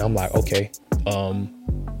 And I'm like, okay,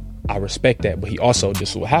 I respect that, but he also,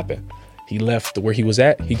 this is what happened. He left where he was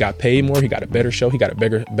at, he got paid more, he got a better show, he got a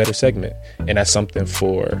better segment, and that's something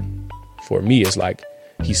for me. It's like,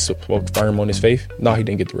 he spoke firm on his faith. No, he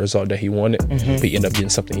didn't get the result that he wanted, but he ended up getting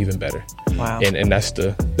something even better. Wow. And that's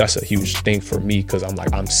a huge thing for me, because I'm like,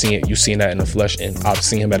 you seeing that in the flesh, and I've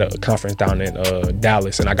seen him at a conference down in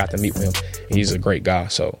Dallas, and I got to meet with him. He's a great guy.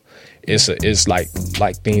 So it's like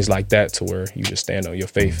things like that, to where you just stand on your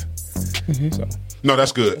faith. So. No,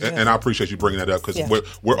 that's good, and I appreciate you bringing that up, because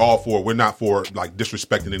we're all for. We're not for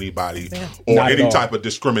disrespecting anybody or not any type of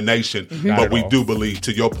discrimination, but we do believe.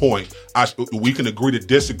 To your point, we can agree to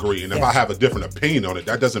disagree, and if I have a different opinion on it,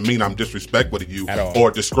 that doesn't mean I'm disrespectful to you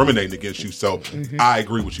or discriminating against you. So I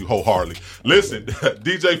agree with you wholeheartedly. Listen,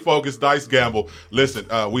 DJ Focus, Dice Gamble. Listen,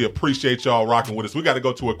 we appreciate y'all rocking with us. We got to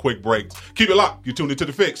go to a quick break. Keep it locked. You tuned into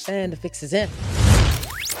The Fix, and The Fix is in.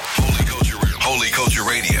 Holy Culture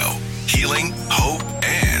Radio. Healing, hope,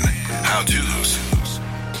 and how-tos.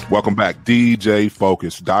 Welcome back, DJ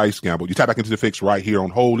Focus, Dice Gamble. You tap back into The Fix right here on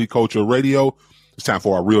Holy Culture Radio. It's time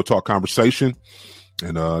for our Real Talk conversation.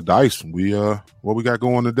 And Dice, we what we got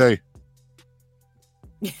going today?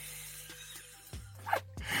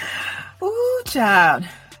 Ooh, child.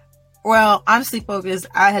 Well, honestly, focused.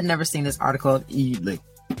 I had never seen this article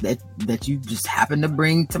that you just happened to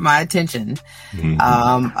bring to my attention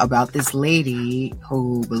about this lady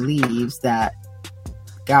who believes that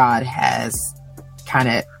God has kind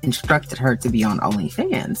of instructed her to be on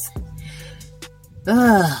OnlyFans.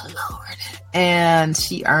 Oh, Lord. And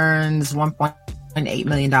she earns $1.8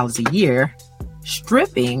 million a year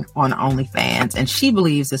stripping on OnlyFans, and she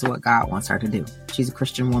believes this is what God wants her to do. She's a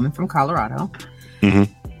Christian woman from Colorado.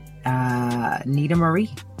 Nita Marie,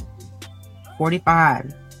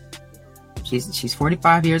 45. She's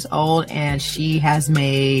 45 years old, and she has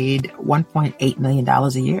made $1.8 million a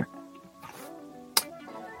year.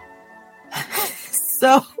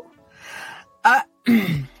 So,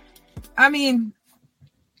 I mean,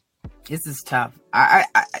 this is tough.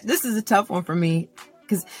 This is a tough one for me,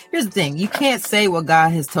 because here's the thing. You can't say what God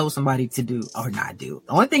has told somebody to do or not do.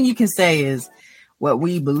 The only thing you can say is what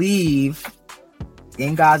we believe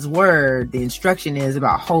in God's word. The instruction is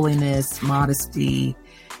about holiness, modesty,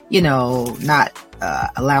 not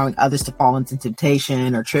allowing others to fall into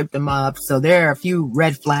temptation or trip them up. So there are a few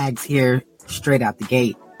red flags here straight out the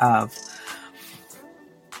gate of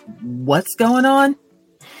what's going on.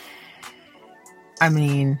 I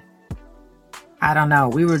mean, I don't know.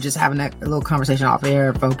 We were just having a little conversation off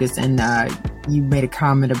air, Focus, and you made a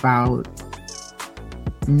comment about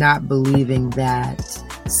not believing that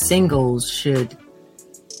singles should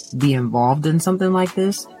be involved in something like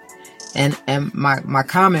this. And my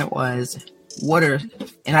comment was, we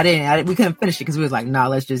couldn't finish it because we was like, nah,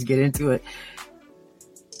 let's just get into it.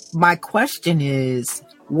 My question is,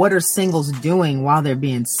 what are singles doing while they're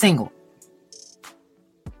being single?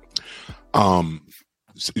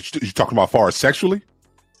 You talking about far as sexually?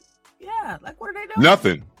 Yeah, like what are they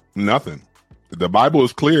doing? Nothing. The Bible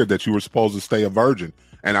is clear that you were supposed to stay a virgin.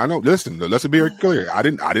 And I know, listen, let's be very clear. I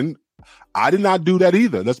did not do that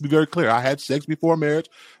either. Let's be very clear. I had sex before marriage.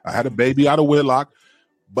 I had a baby out of wedlock.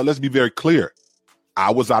 But let's be very clear.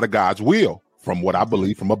 I was out of God's will from what I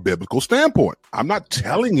believe from a biblical standpoint. I'm not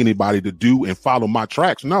telling anybody to do and follow my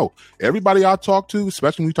tracks. No, everybody I talk to,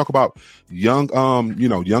 especially when we talk about young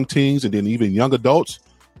teens and then even young adults,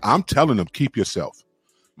 I'm telling them, keep yourself.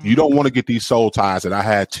 You don't want to get these soul ties that I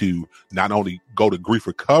had to not only go to grief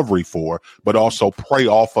recovery for, but also pray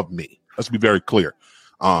off of me. Let's be very clear.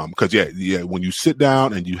 Because when you sit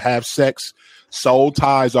down and you have sex, soul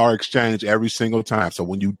ties are exchanged every single time. So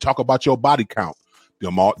when you talk about your body count,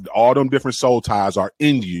 all them different soul ties are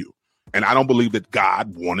in you. And I don't believe that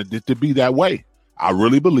God wanted it to be that way. I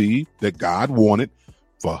really believe that God wanted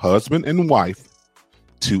for husband and wife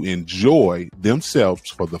to enjoy themselves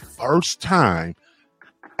for the first time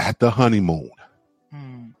at the honeymoon.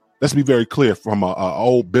 Let's be very clear from a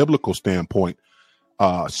old biblical standpoint.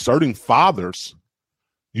 Certain fathers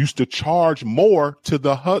used to charge more to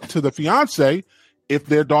the fiance if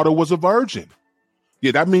their daughter was a virgin.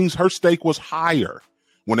 Yeah, that means her stake was higher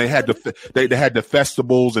when they had they had the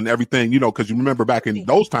festivals and everything, because you remember back in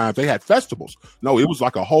those times they had festivals. No, it was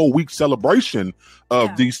like a whole week celebration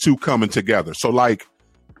of these two coming together. So like,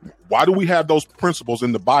 why do we have those principles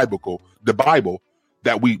in the Bible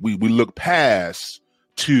that we look past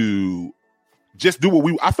to just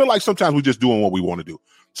do I feel like sometimes we're just doing what we want to do.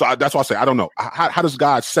 So that's why I say, I don't know. How does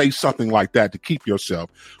God say something like that to keep yourself,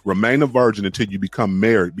 remain a virgin until you become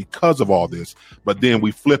married because of all this? But then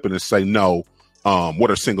we flip it and say, no, what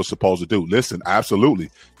are singles supposed to do? Listen, absolutely.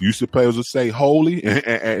 You supposed to stay holy.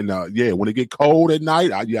 And when it get cold at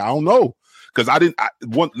night, I don't know. Because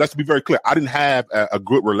let's be very clear. I didn't have a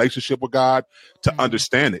good relationship with God to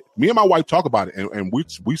understand it. Me and my wife talk about it. And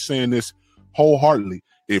we saying this wholeheartedly.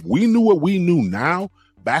 If we knew what we knew now,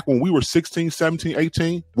 back when we were 16, 17,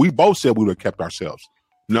 18, we both said we would have kept ourselves.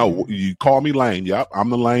 No, you call me lame. Yep, I'm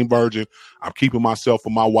the lame virgin. I'm keeping myself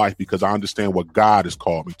for my wife because I understand what God has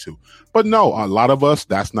called me to. But no, a lot of us,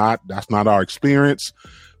 that's not our experience.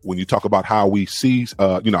 When you talk about how we see,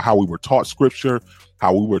 how we were taught scripture,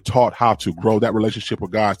 how we were taught how to grow that relationship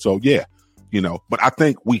with God. So but I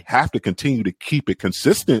think we have to continue to keep it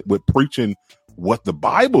consistent with preaching what the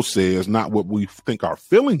Bible says, not what we think our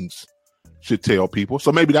feelings should tell people.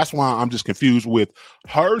 So maybe that's why I'm just confused with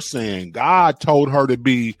her saying God told her to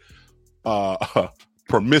be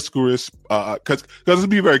promiscuous. Because let's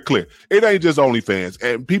be very clear, it ain't just OnlyFans,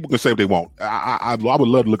 and people can say what they want. I would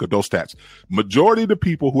love to look at those stats. Majority of the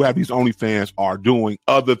people who have these OnlyFans are doing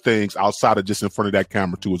other things outside of just in front of that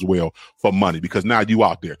camera too as well for money, because now you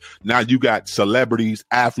out there. Now you got celebrities,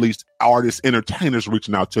 athletes, artists, entertainers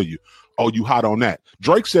reaching out to you. Oh, you hot on that?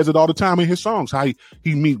 Drake says it all the time in his songs. How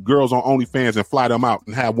he meet girls on OnlyFans and fly them out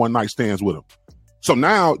and have one night stands with them. So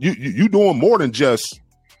now you doing more than just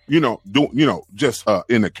in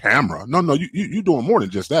the camera. No, you doing more than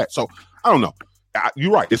just that. So I don't know.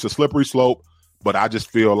 You're right. It's a slippery slope, but I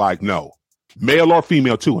just feel like no, male or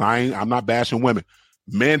female too. I'm not bashing women.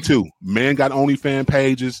 Men too. Men got OnlyFans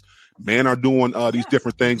pages. Men are doing these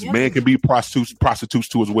different things. Yeah. Men can be prostitutes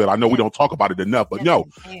too as well. I know we don't talk about it enough, but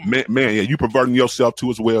man, you perverting yourself too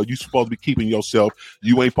as well. You supposed to be keeping yourself.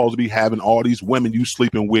 You ain't supposed to be having all these women you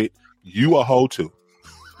sleeping with. You a hoe too.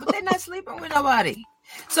 But they're not sleeping with nobody.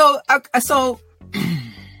 So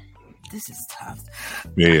this is tough.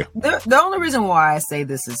 Yeah. The only reason why I say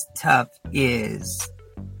this is tough is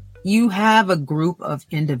you have a group of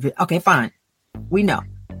individuals. Okay, fine. We know.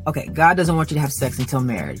 Okay, God doesn't want you to have sex until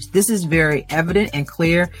marriage. This is very evident and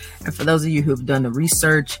clear. And for those of you who have done the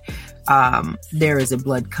research, there is a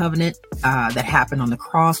blood covenant that happened on the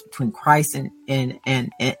cross between Christ and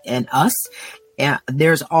us. And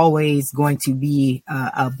there's always going to be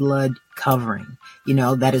a blood covering.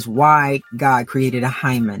 That is why God created a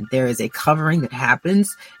hymen. There is a covering that happens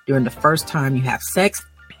during the first time you have sex.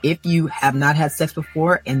 If you have not had sex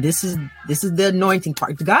before, and this is the anointing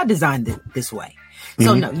part. God designed it this way.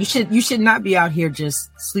 So no, you should not be out here just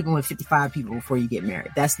sleeping with 55 people before you get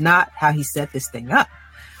married. That's not how he set this thing up.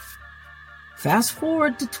 Fast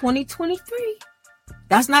forward to 2023.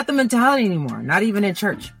 That's not the mentality anymore. Not even in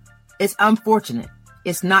church. It's unfortunate.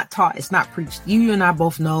 It's not taught. It's not preached. You and I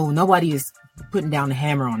both know nobody is putting down the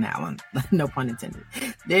hammer on that one. No pun intended.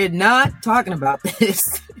 They're not talking about this.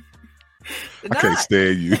 I can't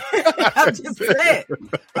stand you.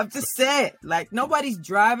 I'm just saying. Like, nobody's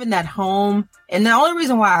driving that home. And the only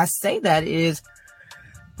reason why I say that is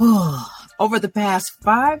over the past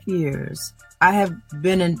 5 years, I have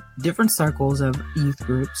been in different circles of youth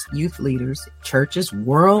groups, youth leaders, churches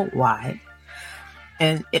worldwide.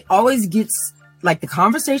 And it always gets, like, the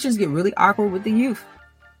conversations get really awkward with the youth.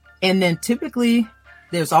 And then typically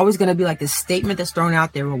there's always going to be like this statement that's thrown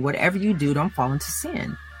out there, well, whatever you do, don't fall into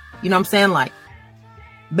sin. You know what I'm saying? Like,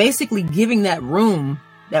 basically giving that room,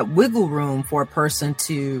 that wiggle room for a person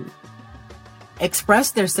to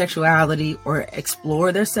express their sexuality or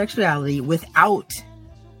explore their sexuality without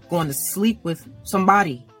going to sleep with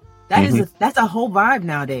somebody. That's a whole vibe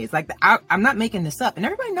nowadays. Like, I'm not making this up, and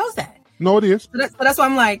everybody knows that. No, it is. So that's why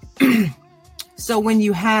I'm like, so when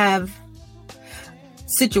you have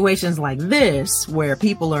situations like this where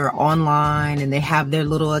people are online and they have their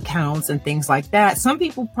little accounts and things like that, some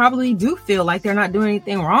people probably do feel like they're not doing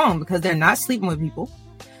anything wrong because they're not sleeping with people.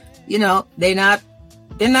 They are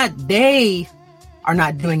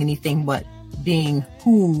not doing anything but being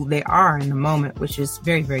who they are in the moment, which is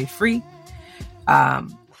very, very free.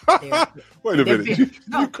 Wait a minute.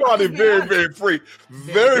 You called it very, very free.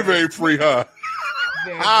 Very, very free, huh?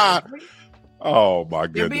 Very, very free. Oh my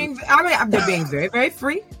goodness! They're being very, very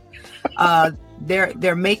free.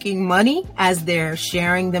 They're making money as they're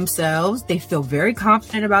sharing themselves. They feel very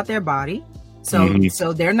confident about their body,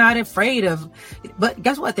 so they're not afraid of. But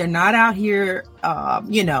guess what? They're not out here,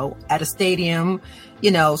 at a stadium,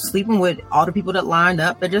 sleeping with all the people that lined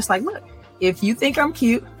up. They're just like, look, if you think I'm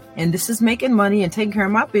cute and this is making money and taking care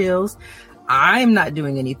of my bills, I'm not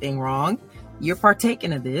doing anything wrong. You're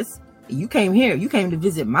partaking of this. You came here. You came to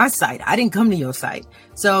visit my site. I didn't come to your site.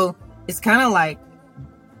 So it's kind of like,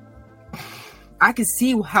 I could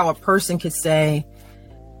see how a person could say,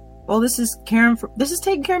 well, this is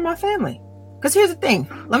taking care of my family. Because here's the thing.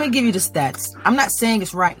 Let me give you the stats. I'm not saying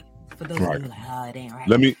it's right. For those of you like, oh, it ain't right.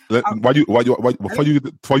 Before you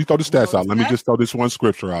throw the stats out, let me just throw this one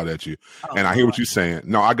scripture out at you. And I hear what you're saying.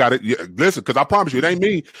 No, I got it. Yeah, listen, because I promise you, it ain't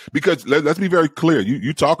me. Because let's be very clear.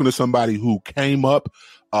 You talking to somebody who came up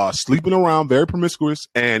sleeping around, very promiscuous,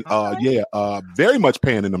 and very much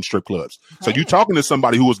paying in them strip clubs. Okay. So you talking to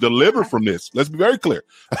somebody who was delivered from this. Let's be very clear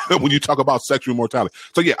when you talk about sexual immortality.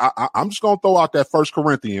 So I'm just gonna throw out that 1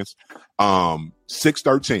 Corinthians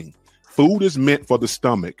 6:13. Food is meant for the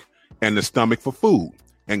stomach, and the stomach for food,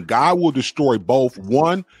 and God will destroy both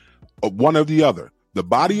one or the other. The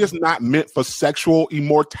body is not meant for sexual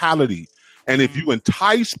immortality. And if you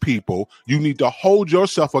entice people, you need to hold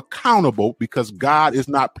yourself accountable because God is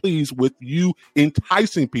not pleased with you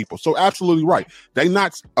enticing people. So absolutely right. They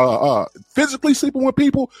not physically sleeping with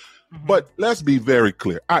people, but let's be very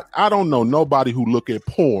clear. I don't know nobody who look at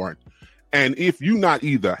porn. And if you not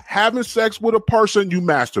either having sex with a person, you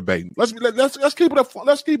masturbating. Let's keep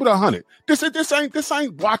it 100. This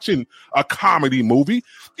ain't watching a comedy movie.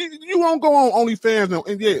 You won't go on OnlyFans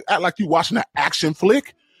and act like you watching an action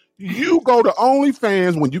flick. You go to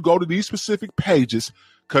OnlyFans when you go to these specific pages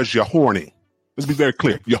because you're horny. Let's be very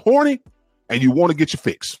clear. You're horny and you want to get your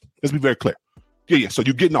fix. Let's be very clear. Yeah. So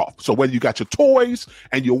you're getting off. So whether you got your toys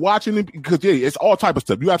and you're watching them, because it's all type of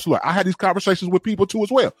stuff. You absolutely right. I had these conversations with people too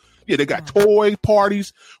as well. Yeah, they got toy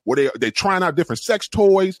parties where they're trying out different sex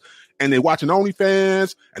toys, and they're watching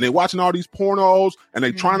OnlyFans, and they're watching all these pornos, and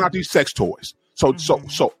they're trying out these sex toys. So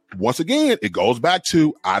once again, it goes back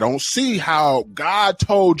to, I don't see how God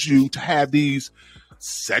told you to have these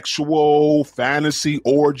sexual fantasy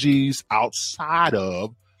orgies outside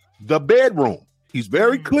of the bedroom. He's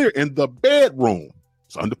very clear in the bedroom.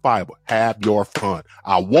 It's undefilable. Have your fun.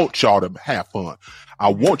 I want y'all to have fun. I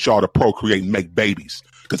want y'all to procreate and make babies,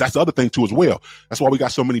 because that's the other thing too as well. That's why we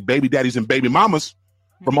got so many baby daddies and baby mamas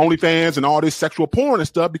from OnlyFans and all this sexual porn and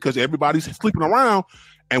stuff, because everybody's sleeping around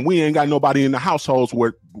and we ain't got nobody in the households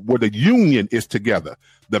where the union is together.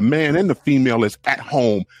 The man and the female is at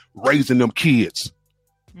home raising them kids.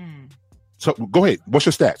 So go ahead. What's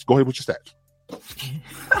your stats? Go ahead with your stats.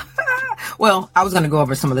 Well, I was going to go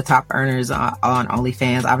over some of the top earners on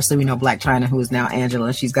OnlyFans. Obviously, we know Black China, who is now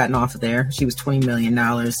Angela. She's gotten off of there. She was $20 million.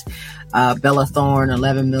 Bella Thorne,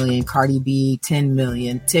 $11 million. Cardi B, $10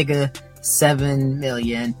 million. Tigga, $7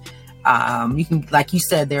 million. You can, like you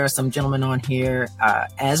said, there are some gentlemen on here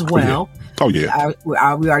as well. Oh yeah. We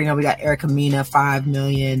already know we got Erica Mena, $5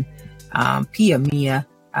 million. Pia Mia,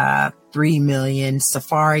 $3 million.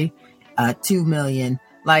 Safari, $2 million.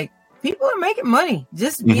 Like, people are making money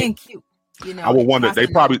just being cute. You know, I would wonder, they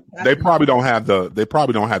probably don't have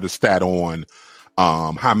the stat on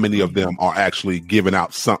how many of them are actually giving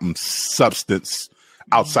out substance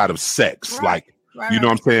outside of sex. Right. You know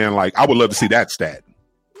what I'm saying? Like, I would love to see that stat.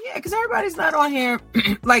 Yeah, because everybody's not on here.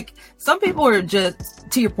 Like, some people are just,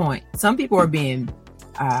 to your point, some people are being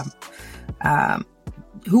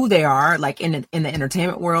who they are, like in the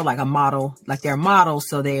entertainment world, like a model, like they're models,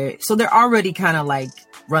 so they're already kind of like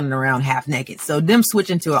running around half naked. So them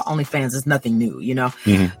switching to OnlyFans is nothing new, you know.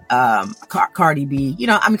 Cardi B, you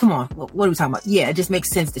know, I mean, come on, what are we talking about? Yeah, it just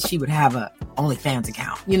makes sense that she would have a OnlyFans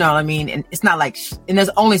account, you know what I mean? And it's not like, and there's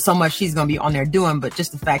only so much she's gonna be on there doing, but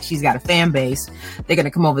just the fact she's got a fan base, they're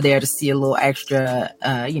gonna come over there to see a little extra,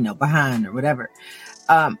 behind or whatever.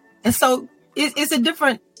 And so it's a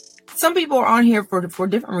different. Some people are on here for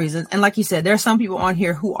different reasons. And like you said, there are some people on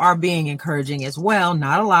here who are being encouraging as well.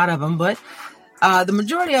 Not a lot of them, but the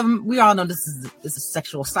majority of them, we all know this is a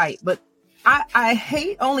sexual site. But I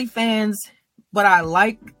hate OnlyFans, but I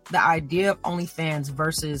like the idea of OnlyFans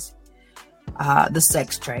versus the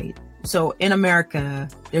sex trade. So in America,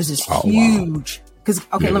 there's this huge, because,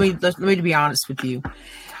 okay, let me be honest with you.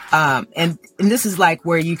 And this is like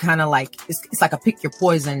where you kind of like, it's like a pick your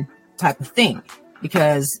poison type of thing.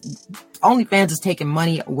 Because OnlyFans is taking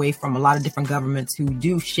money away from a lot of different governments who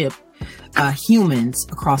do ship humans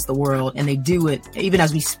across the world. And they do it, even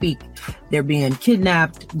as we speak, they're being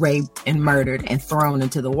kidnapped, raped, and murdered and thrown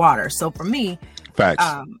into the water. So for me, facts.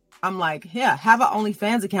 I'm like, yeah, have an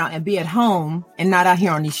OnlyFans account and be at home and not out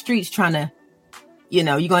here on these streets trying to, you're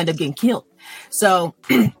going to end up getting killed. So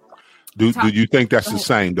do you think that's the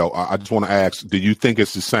same, though? I just want to ask, do you think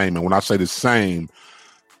it's the same? And when I say the same,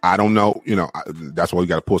 I don't know, that's why we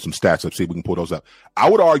got to pull some stats up, see if we can pull those up. I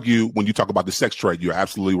would argue when you talk about the sex trade, you're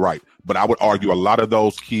absolutely right. But I would argue a lot of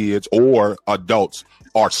those kids or adults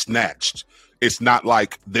are snatched. It's not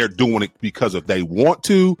like they're doing it because of they want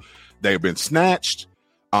to. They've been snatched.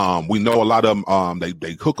 We know a lot of them,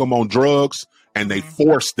 they hook them on drugs and they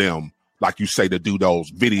force them, like you say, to do those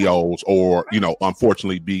videos or,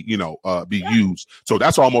 unfortunately be used. So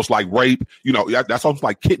that's almost like rape, that's almost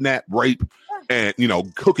like kidnap, rape, and,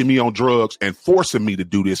 hooking me on drugs and forcing me to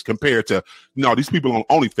do this compared to, these people on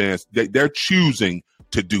OnlyFans, they're choosing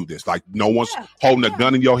to do this. Like, no one's holding a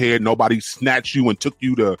gun in your head. Nobody snatched you and took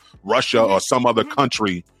you to Russia or some other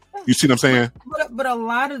country. You see what I'm saying? But a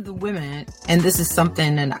lot of the women, and this is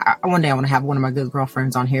something, and one day I want to have one of my good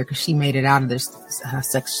girlfriends on here because she made it out of this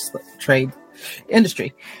sex trade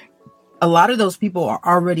industry. A lot of those people are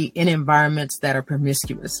already in environments that are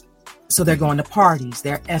promiscuous. So they're going to parties,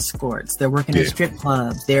 they're escorts, they're working in strip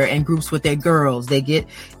clubs, they're in groups with their girls, so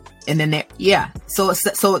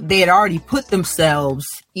they had already put themselves,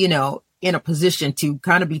 in a position to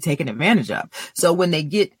kind of be taken advantage of. So when they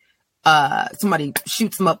get, somebody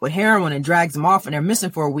shoots them up with heroin and drags them off and they're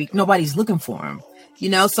missing for a week, nobody's looking for them,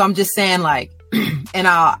 so I'm just saying, like, and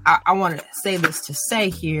I want to say this to say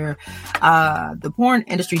here, the porn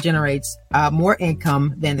industry generates more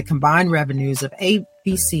income than the combined revenues of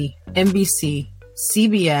ABC, NBC,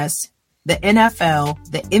 CBS, the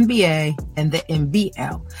NFL, the NBA, and the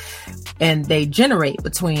NBL. And they generate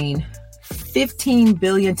between $15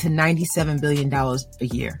 billion to $97 billion a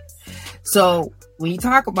year. So when you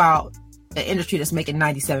talk about an industry that's making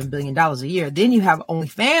 $97 billion a year, then you have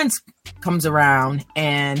OnlyFans comes around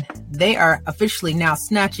and they are officially now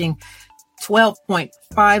snatching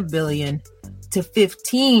 $12.5 billion to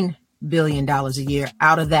 $15 billion a year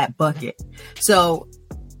out of that bucket. So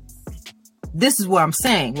this is what I'm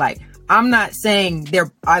saying. Like, I'm not saying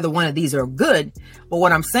they're either one of these are good, but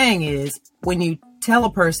what I'm saying is when you tell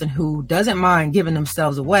a person who doesn't mind giving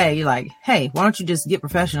themselves away, you're like, hey, why don't you just get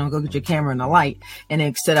professional and go get your camera and a light and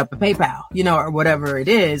then set up a PayPal, or whatever it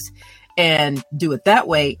is, and do it that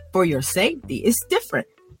way for your safety. It's different.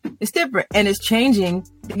 It's different. And it's changing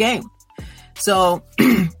the game. So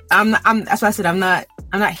that's why I said I'm not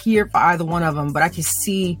here for either one of them, but I can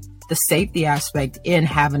see the safety aspect in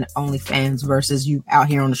having OnlyFans versus you out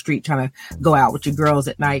here on the street trying to go out with your girls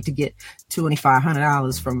at night to get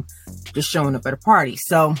 $2,500 from just showing up at a party.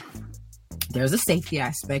 So there's a safety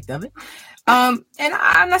aspect of it. And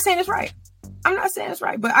I'm not saying it's right.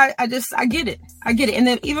 But I get it. And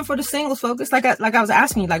then even for the singles focus, like I was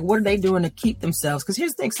asking you, like, what are they doing to keep themselves? Because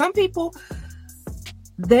here's the thing, some people,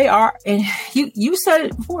 they are, and you said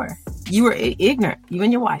it before, you were ignorant, you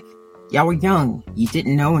and your wife. Y'all were young. You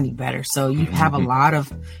didn't know any better. So you have a lot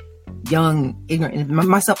of young, ignorant,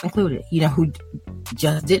 myself included, who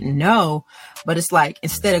just didn't know. But it's like,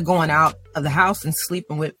 instead of going out of the house and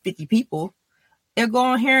sleeping with 50 people, they'll go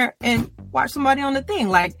on here and watch somebody on the thing.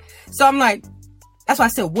 Like, so I'm like, that's why I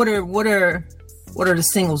said, what are the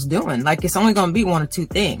singles doing? Like, it's only going to be one or two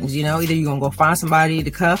things, either you're going to go find somebody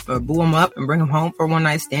to cuff or boo them up and bring them home for a one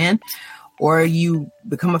night stand, or you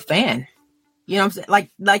become a fan. You know what I'm saying?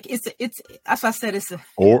 Like it's that's why I said it's a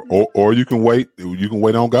or you can wait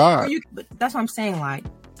on God. But that's what I'm saying. Like,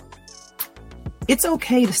 it's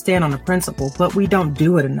okay to stand on the principle, but we don't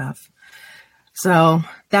do it enough. So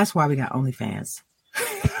that's why we got OnlyFans.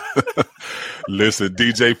 Listen,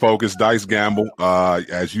 DJ Focus, Dice Gamble.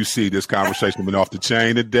 As you see, this conversation went off the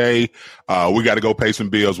chain today. We got to go pay some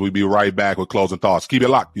bills. We'll be right back with closing thoughts. Keep it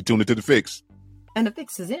locked. You tuned into The Fix. And The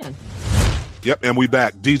Fix is in. Yep, and we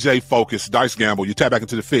back. DJ Focus, Dice Gamble. You tap back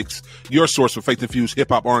into The Fix, your source for faith-infused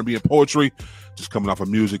hip-hop, R&B, and poetry. Just coming off a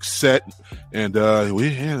music set. And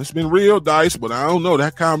it's been real, Dice, but I don't know.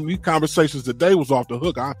 These conversations today was off the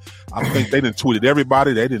hook. I think they didn't tweeted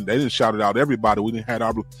everybody. They didn't shout it out everybody. We didn't have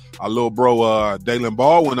our little bro Daylan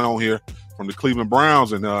Baldwin on here from the Cleveland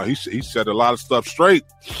Browns, and he said a lot of stuff straight.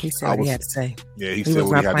 He said what he had to say. Yeah, he said said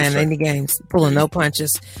what what he had to say. He was not playing any games, pulling no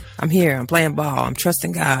punches. I'm here. I'm playing ball. I'm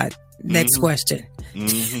trusting God. Next question.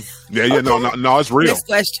 Mm-hmm. Yeah, okay. No, it's real. Next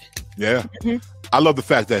question. Yeah. Mm-hmm. I love the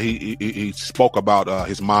fact that he spoke about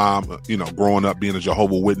his mom, growing up being a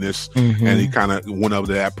Jehovah's Witness, and he kind of went over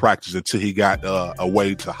to that practice until he got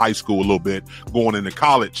away to high school a little bit, going into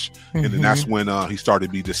college, and then that's when he started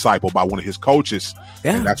to be discipled by one of his coaches,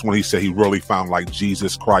 and that's when he said he really found like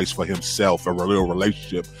Jesus Christ for himself, a real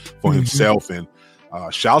relationship for himself, and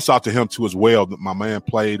shouts out to him too as well. My man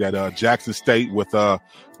played at Jackson State with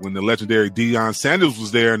when the legendary Deion Sanders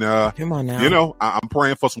was there, and come on now. I'm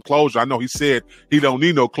praying for some closure. I know he said he don't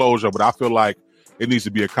need no closure, but I feel like it needs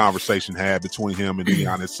to be a conversation had between him and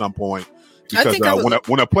Deion at some point, because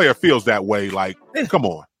when a player feels that way, like, come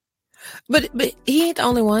on. But he ain't the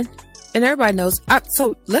only one, and everybody knows.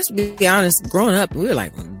 So let's be honest. Growing up, we were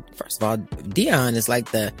like, first of all, Deion is like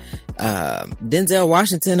the Denzel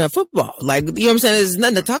Washington of football. Like, you know what I'm saying? There's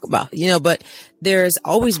nothing to talk about, but there's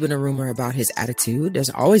always been a rumor about his attitude. There's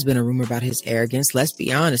always been a rumor about his arrogance. Let's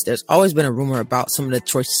be honest. There's always been a rumor about some of the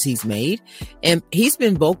choices he's made. And he's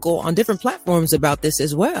been vocal on different platforms about this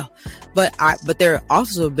as well. But there have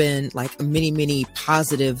also been like a mini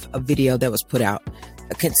positive video that was put out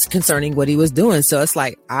concerning what he was doing. So it's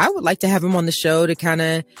like, I would like to have him on the show to kind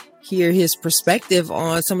of hear his perspective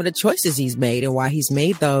on some of the choices he's made and why he's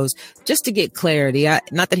made those, just to get clarity.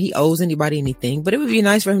 Not that he owes anybody anything, but it would be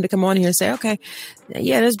nice for him to come on here and say, okay,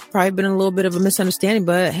 yeah, there's probably been a little bit of a misunderstanding,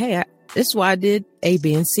 but hey, this is why I did A,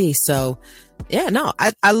 B, and C. So yeah, no,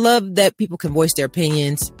 I love that people can voice their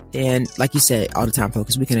opinions. And like you said, all the time,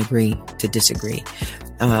 Focus, we can agree to disagree.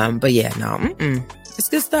 But yeah, no, it's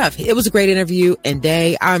good stuff. It was a great interview, and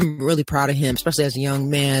Day, I'm really proud of him, especially as a young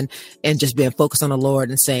man, and just being focused on the Lord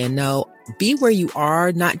and saying, no, be where you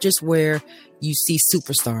are, not just where you see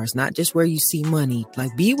superstars, not just where you see money,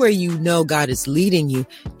 like be where you know God is leading you.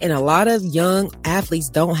 And a lot of young athletes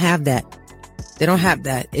don't have that. They don't have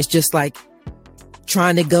that. It's just like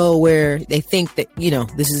trying to go where they think that,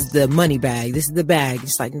 this is the money bag. This is the bag.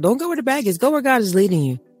 It's like, don't go where the bag is. Go where God is leading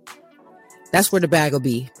you. That's where the bag will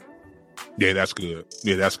be. Yeah, that's good.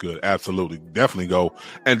 Yeah, that's good. Absolutely. Definitely go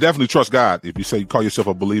and definitely trust God. If you say you call yourself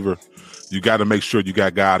a believer, you got to make sure you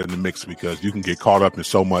got God in the mix, because you can get caught up in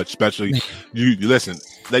so much, especially you listen,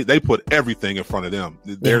 they put everything in front of them.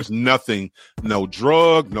 There's nothing, no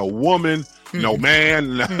drug, no woman, no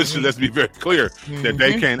man. Let's be very clear that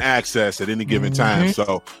they can't access at any given time.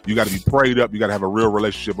 So you got to be prayed up. You got to have a real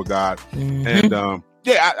relationship with God. And I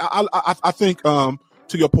think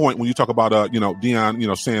to your point, when you talk about,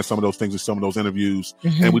 Deion, saying some of those things in some of those interviews,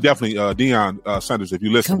 and we definitely, Deion Sanders, if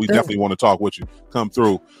you listen, we definitely want to talk with you. Come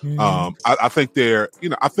through. I think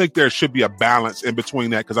there should be a balance in between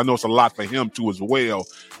that, because I know it's a lot for him too as well.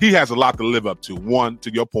 He has a lot to live up to. One,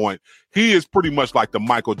 to your point, he is pretty much like the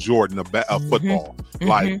Michael Jordan of football.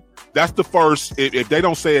 Like, that's the first. If they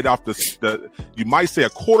don't say it off the you might say a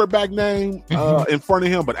quarterback name in front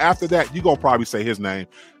of him, but after that, you're gonna probably say his name.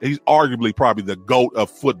 He's arguably probably the GOAT of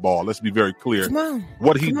football. Let's be very clear.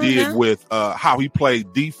 What he did with how he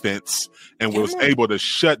played defense and was able to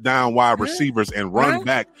shut down wide receivers and run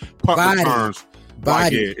back punt returns.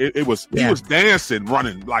 Like, it was dancing,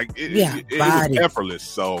 running like it was effortless.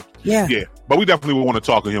 So but we definitely will want to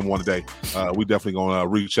talk to him one day. We definitely gonna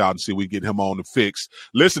reach out and see if we get him on the fix.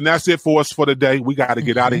 Listen, that's it for us for today. We got to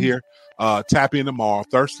get out of here. Tap in tomorrow,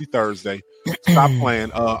 Thirsty Thursday. Stop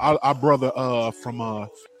playing. Our brother from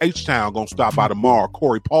H-Town gonna stop by tomorrow.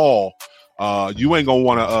 Corey Paul. You ain't gonna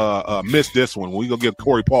want to miss this one. We gonna get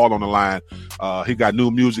Corey Paul on the line. He got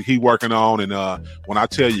new music he working on, and when I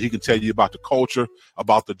tell you, he can tell you about the culture,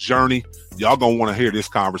 about the journey. Y'all gonna want to hear this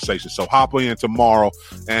conversation. So hop in tomorrow,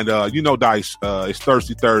 and Dice, it's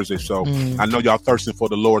Thirsty Thursday, so I know y'all thirsting for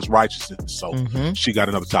the Lord's righteousness. So she got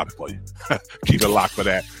another topic for you. Keep it locked for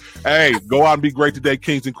that. Hey, go out and be great today,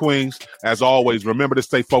 kings and queens. As always, remember to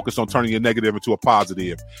stay focused on turning your negative into a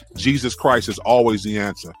positive. Jesus Christ is always the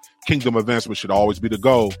answer. Kingdom advancement should always be the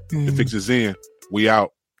goal. The fix is in. We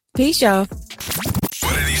out. Peace, y'all.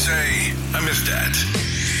 What did he say? I missed that.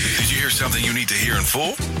 Did you hear something you need to hear in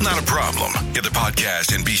full? Not a problem. Get the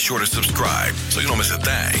podcast and be sure to subscribe so you don't miss a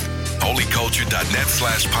thing.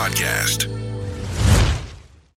 holyculture.net/podcast.